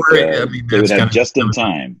 Right, like Or, they would have just in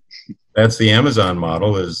time. That's the Amazon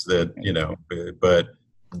model, is that, but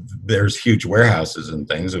there's huge warehouses and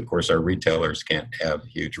things. Of course, our retailers can't have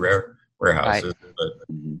huge warehouses.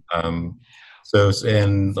 Right. But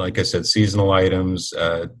and like I said, seasonal items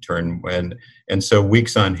turn and so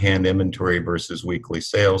weeks on hand inventory versus weekly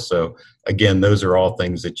sales. So again, those are all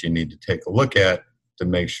things that you need to take a look at to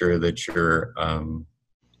make sure that you're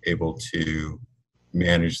able to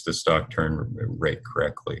manage the stock turn rate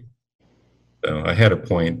correctly. So I had a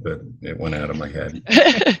point, but it went out of my head.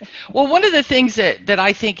 Well, one of the things that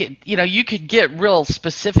I think, you could get real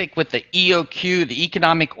specific with the EOQ, the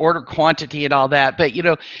economic order quantity and all that. But,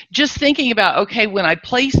 just thinking about, okay, when I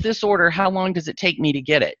place this order, how long does it take me to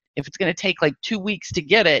get it? If it's going to take like 2 weeks to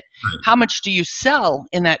get it, how much do you sell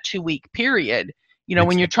in that 2 week period?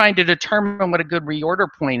 When you're trying to determine what a good reorder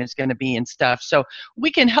point is going to be and stuff. So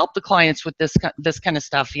we can help the clients with this kind of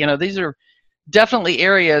stuff. These are definitely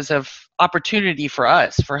areas of opportunity for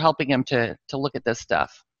us, for helping them to look at this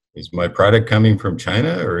stuff. Is my product coming from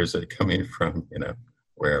China, or is it coming from,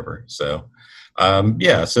 wherever? So,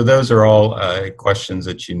 so those are all questions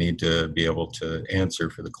that you need to be able to answer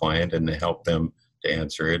for the client and to help them to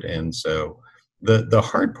answer it. And so the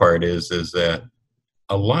hard part is that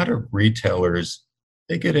a lot of retailers,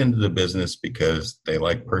 they get into the business because they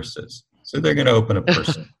like purses. So they're going to open a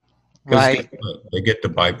purse. Right. They get to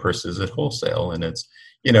buy purses at wholesale, and it's,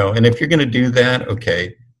 and if you're going to do that,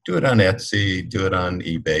 okay, do it on Etsy, do it on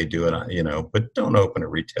eBay, do it on, but don't open a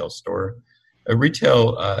retail store. A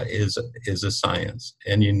retail is a science,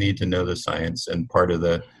 and you need to know the science. And part of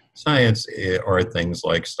the science are things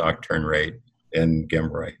like stock turn rate and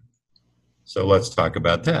GMROI. So let's talk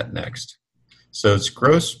about that next. So it's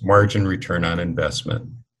gross margin return on investment.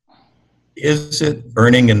 Is it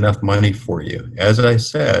earning enough money for you? As I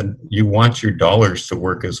said, you want your dollars to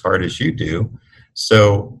work as hard as you do.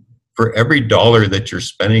 So for every dollar that you're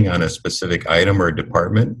spending on a specific item or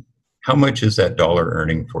department, how much is that dollar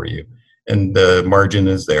earning for you? And the margin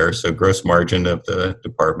is there. So gross margin of the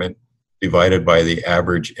department divided by the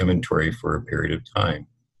average inventory for a period of time.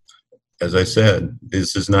 As I said,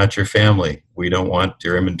 this is not your family. We don't want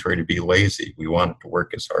your inventory to be lazy. We want it to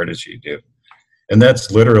work as hard as you do. And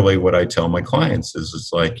that's literally what I tell my clients is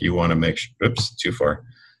it's like, you want to make sure, oops, too far.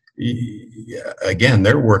 Again,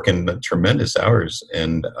 they're working tremendous hours.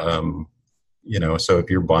 And, so if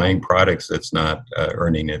you're buying products that's not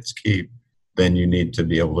earning its keep, then you need to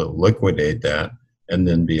be able to liquidate that and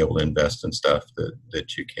then be able to invest in stuff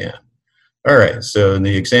that you can. All right. So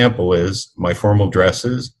the example is my formal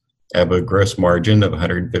dresses have a gross margin of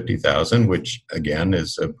 $150,000, which again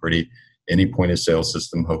is a pretty, any point of sale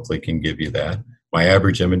system hopefully can give you that. My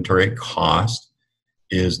average inventory cost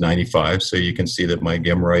is $95, so you can see that my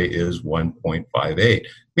GMROI is 1.58,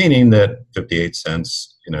 meaning that 58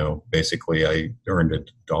 cents, basically I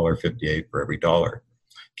earned $1.58 for every dollar.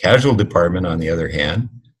 Casual department, on the other hand,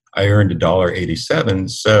 I earned $1.87,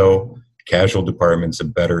 so casual department's a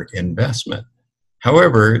better investment.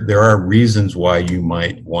 However, there are reasons why you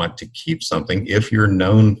might want to keep something if you're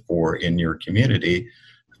known for in your community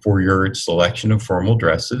for your selection of formal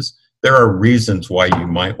dresses. There are reasons why you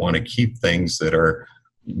might want to keep things that are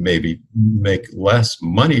maybe make less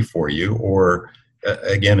money for you, or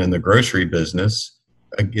again, in the grocery business,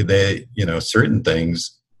 they, certain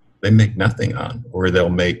things they make nothing on, or they'll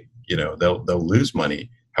make, they'll lose money.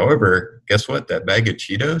 However, guess what? That bag of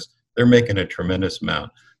Cheetos, they're making a tremendous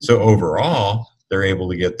amount. So overall, they're able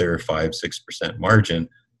to get their 5-6% margin,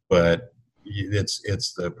 but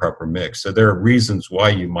it's the proper mix. So there are reasons why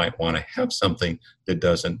you might want to have something that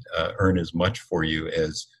doesn't earn as much for you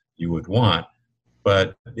as you would want,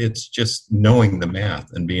 but it's just knowing the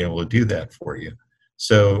math and being able to do that for you.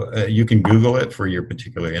 So you can Google it for your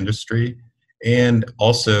particular industry, and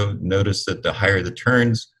also notice that the higher the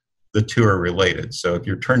turns, the two are related. So if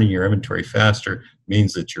you're turning your inventory faster,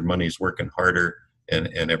 means that your money's working harder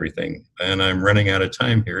and everything. And I'm running out of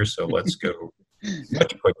time here, so let's go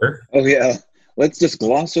much quicker. Oh yeah, let's just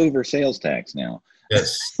gloss over sales tax now.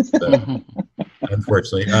 Yes,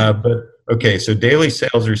 unfortunately. But okay, so daily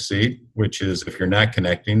sales receipt, which is if you're not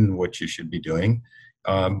connecting, what you should be doing.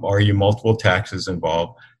 Are you multiple taxes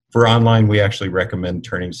involved? For online, we actually recommend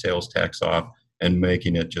turning sales tax off and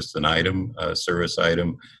making it just an item, a service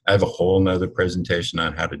item. I have a whole nother presentation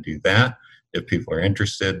on how to do that. If people are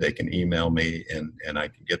interested, they can email me and I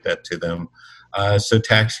can get that to them. So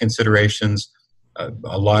tax considerations,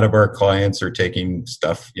 a lot of our clients are taking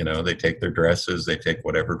stuff, they take their dresses, they take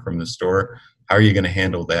whatever from the store. How are you going to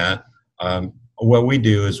handle that? What we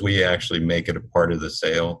do is we actually make it a part of the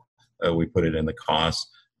sale. We put it in the cost.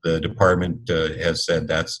 The department has said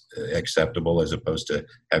that's acceptable as opposed to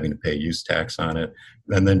having to pay use tax on it.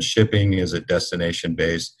 And then shipping is a destination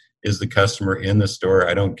based. Is the customer in the store?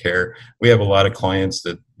 I don't care. We have a lot of clients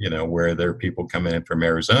that, where there are people coming in from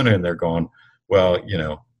Arizona and they're going, well,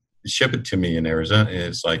 ship it to me in Arizona. And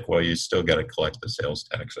it's like, well, you still got to collect the sales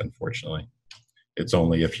tax, unfortunately. It's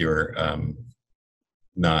only if you're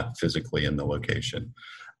not physically in the location.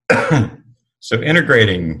 So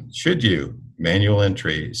integrating, should you? Manual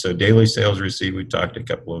entry. So daily sales receipt, we talked a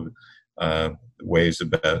couple of ways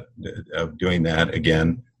of doing that,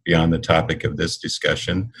 again, beyond the topic of this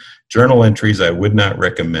discussion. Journal entries, I would not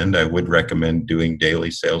recommend. I would recommend doing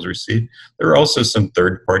daily sales receipt. There are also some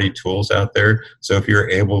third-party tools out there. So if you're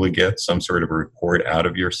able to get some sort of a report out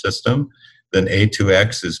of your system, then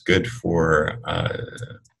A2X is good for,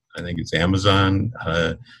 I think it's Amazon,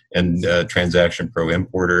 and Transaction Pro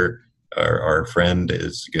Importer. Our friend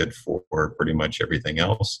is good for pretty much everything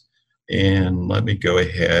else. And let me go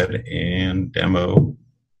ahead and demo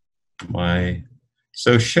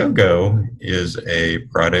so Shogo is a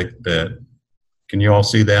product that, can you all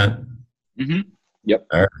see that? Mm-hmm. Yep.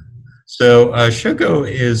 All right. So Shogo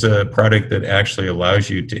is a product that actually allows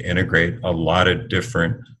you to integrate a lot of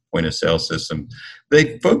different point of sale systems.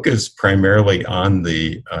 They focus primarily on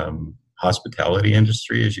the hospitality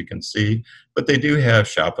industry, as you can see, but they do have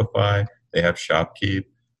Shopify, they have ShopKeep,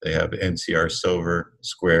 they have NCR Silver,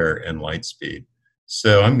 Square, and Lightspeed.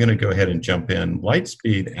 So I'm going to go ahead and jump in.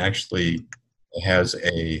 Lightspeed actually has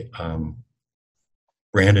a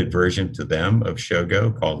branded version to them of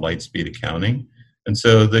Shogo called Lightspeed Accounting. And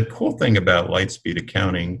so the cool thing about Lightspeed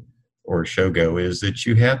Accounting or Shogo is that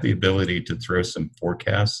you have the ability to throw some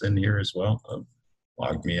forecasts in here as well.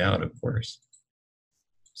 Log me out, of course.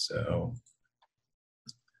 So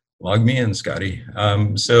log me in, Scotty.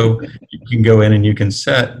 So you can go in and you can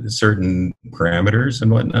set certain parameters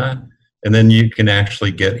and whatnot, and then you can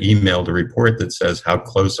actually get emailed a report that says how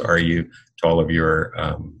close are you to all of your,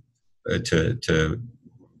 to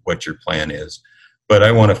what your plan is. But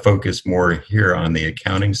I want to focus more here on the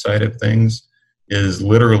accounting side of things. Is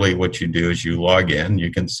literally what you do is you log in.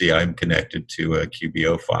 You can see I'm connected to a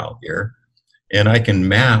QBO file here, and I can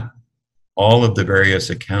map all of the various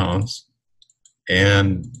accounts.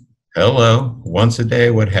 And hello, once a day,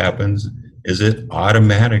 what happens is it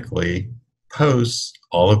automatically posts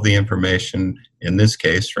all of the information, in this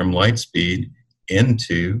case from Lightspeed,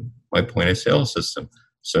 into my point of sale system.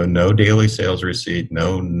 So no daily sales receipt,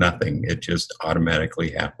 no nothing. It just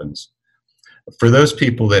automatically happens. For those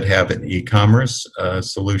people that have an e-commerce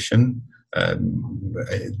solution,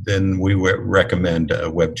 then we recommend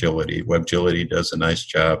WebGility. WebGility does a nice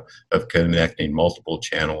job of connecting multiple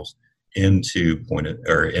channels into point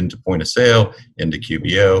of sale, into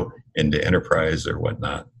QBO, into enterprise or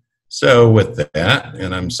whatnot. So with that,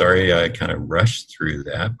 and I'm sorry I kind of rushed through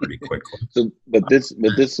that pretty quickly. But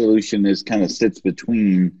this solution is kind of sits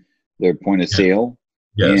between their point of sale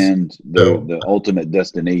and the ultimate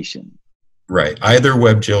destination. Right. Either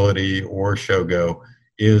WebGility or Shogo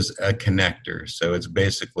is a connector. So it's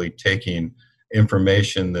basically taking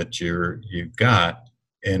information that you've got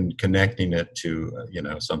and connecting it to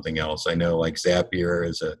something else. I know like Zapier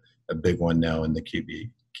is a big one now in the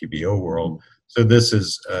QBO world. So this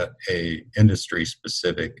is a industry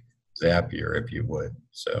specific Zapier, if you would.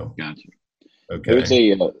 So gotcha.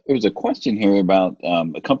 Okay. There was a question here about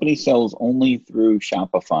a company sells only through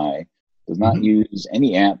Shopify, does not use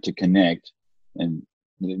any app to connect, and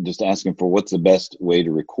just asking for what's the best way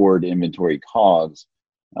to record inventory COGS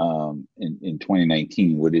in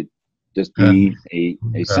 2019. Would it just be a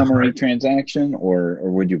summary transaction, or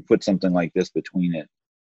would you put something like this between it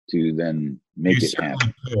to then make it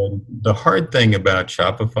happen? The hard thing about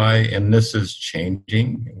Shopify, and this is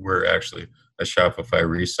changing, we're actually a Shopify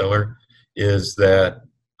reseller, is that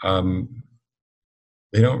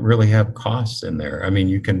they don't really have costs in there. I mean,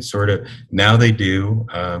 you can sort of, now they do,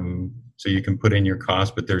 so you can put in your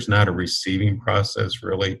cost, but there's not a receiving process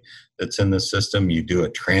really that's in the system. You do a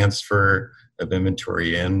transfer of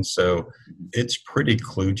inventory in, so it's pretty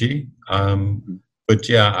kludgy. But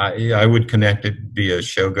yeah, I would connect it via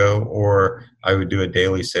Shogo, or I would do a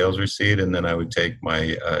daily sales receipt, and then I would take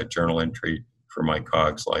my journal entry for my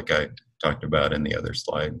COGS like I talked about in the other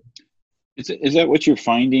slide. Is that what you're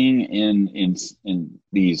finding in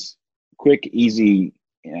these quick, easy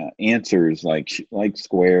answers like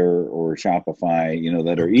Square or Shopify, you know,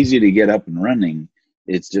 that are easy to get up and running?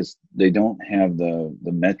 It's just they don't have the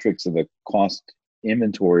metrics of the cost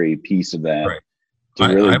inventory piece of that to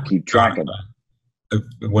really keep track of that.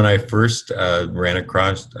 When I first ran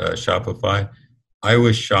across Shopify, I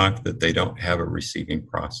was shocked that they don't have a receiving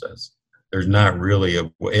process. There's not really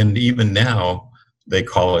and even now they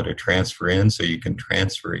call it a transfer in, so you can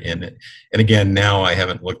transfer in it. And again, now I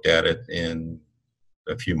haven't looked at it in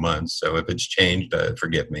a few months, so if it's changed,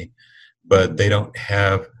 forgive me. But they don't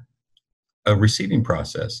have a receiving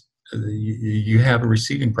process. You have a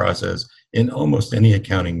receiving process in almost any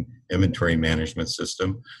accounting inventory management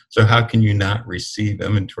system. So how can you not receive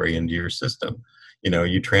inventory into your system? You know,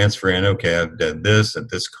 you transfer in, okay, I've done this at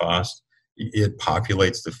this cost. It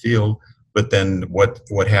populates the field, but then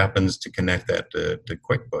what happens to connect that to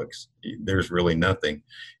QuickBooks? There's really nothing.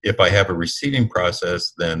 If I have a receiving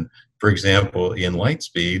process, then, for example, in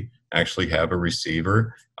Lightspeed, actually have a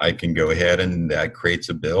receiver, I can go ahead and that creates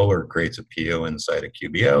a bill or creates a PO inside a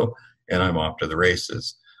QBO, and I'm off to the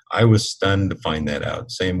races. I was stunned to find that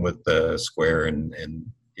out. Same with Square and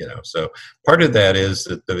you know, so part of that is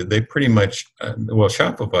that they pretty much,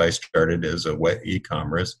 Shopify started as a wet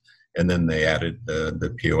e-commerce, and then they added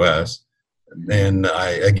the POS. And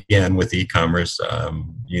again, with e-commerce,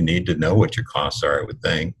 you need to know what your costs are, I would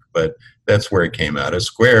think, but that's where it came out of.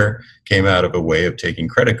 Square came out of a way of taking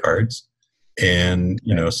credit cards, and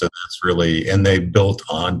you know, so that's really, and they built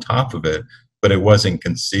on top of it, but it wasn't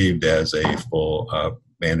conceived as a full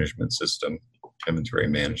management system, inventory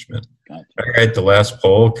management. Gotcha. All right, the last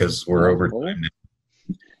poll, because we're over time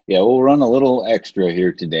now. Yeah, we'll run a little extra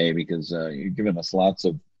here today because you're giving us lots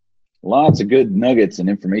of good nuggets and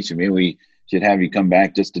information. Maybe we should have you come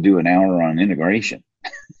back just to do an hour on integration.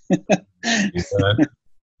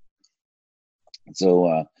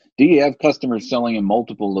 So, do you have customers selling in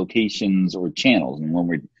multiple locations or channels? And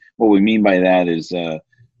what we mean by that is,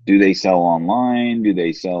 do they sell online? Do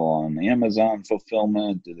they sell on Amazon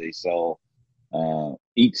fulfillment? Do they sell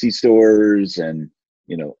Etsy stores, and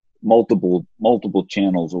you know, multiple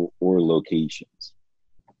channels or locations?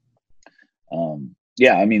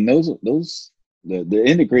 Yeah, I mean the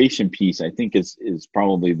integration piece, I think, is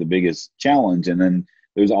probably the biggest challenge. And then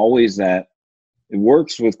there's always that it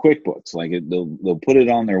works with QuickBooks. Like they'll put it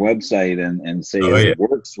on their website and say it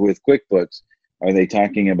works with QuickBooks. Are they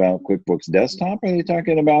talking about QuickBooks Desktop? Or are they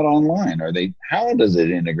talking about online? How does it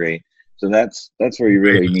integrate? So that's where you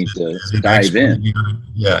really need to dive in.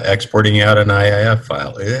 Yeah, exporting out an IIF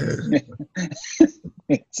file.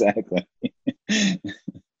 Exactly.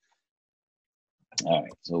 All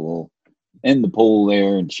right, so we'll end the poll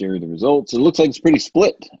there and share the results. It looks like it's pretty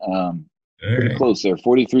split. Pretty close there.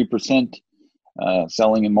 43%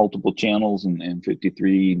 selling in multiple channels and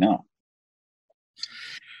 53% not.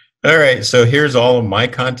 All right, so here's all of my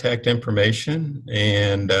contact information,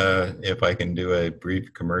 and if I can do a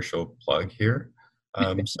brief commercial plug here.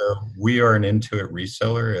 So we are an Intuit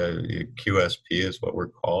reseller, QSP is what we're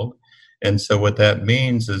called. And so what that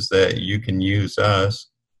means is that you can use us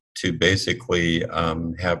to basically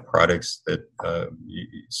have products that,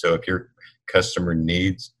 so if your customer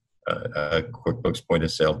needs a QuickBooks Point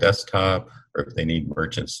of Sale Desktop, or if they need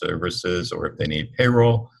merchant services, or if they need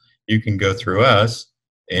payroll, you can go through us,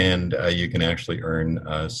 and you can actually earn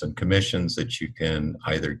some commissions that you can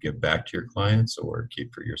either give back to your clients or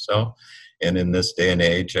keep for yourself. And in this day and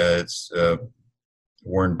age,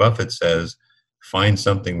 Warren Buffett says, find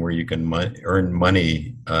something where you can earn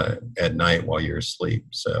money at night while you're asleep.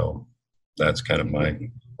 So that's kind of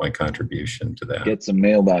my contribution to that. Get some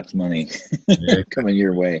mailbox money coming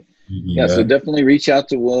your way. Yeah, so definitely reach out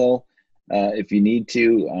to Will. if you need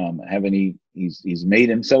to. He's made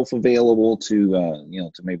himself available to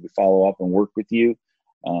to maybe follow up and work with you.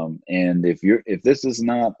 And if this is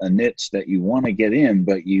not a niche that you want to get in,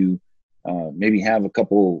 but you maybe have a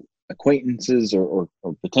couple acquaintances or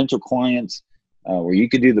potential clients where you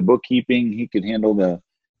could do the bookkeeping, he could handle the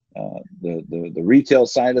retail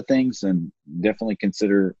side of things, and definitely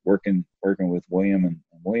consider working with William. And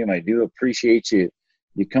William, I do appreciate you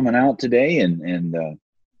coming out today and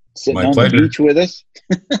sitting My on pleasure. the beach with us.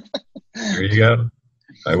 There you go.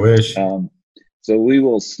 I wish. So we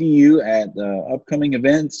will see you at upcoming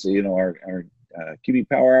events. Our QB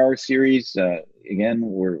Power Hour series. Again,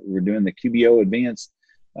 we're doing the QBO Advanced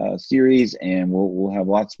series, and we'll have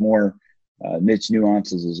lots more niche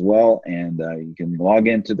nuances as well. And you can log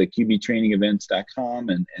into the QBTrainingEvents.com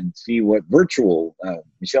and see what virtual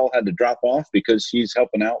Michelle had to drop off because she's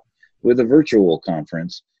helping out with a virtual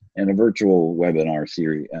conference and a virtual webinar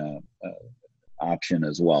series option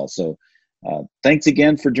as well. So thanks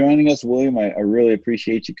again for joining us, William. I really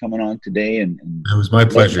appreciate you coming on today and It was my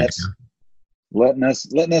pleasure. letting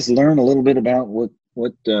us learn a little bit about what's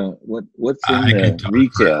in I could the talk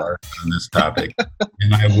retail for hours on this topic,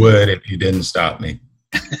 and I would if you didn't stop me.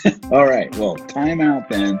 All right, well, time out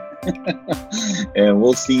then, and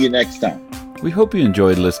we'll see you next time. We hope you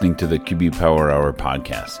enjoyed listening to the QB Power Hour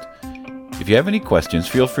podcast. If you have any questions,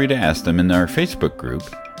 feel free to ask them in our Facebook group.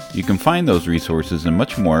 You can find those resources and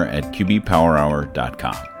much more at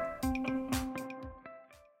qbpowerhour.com.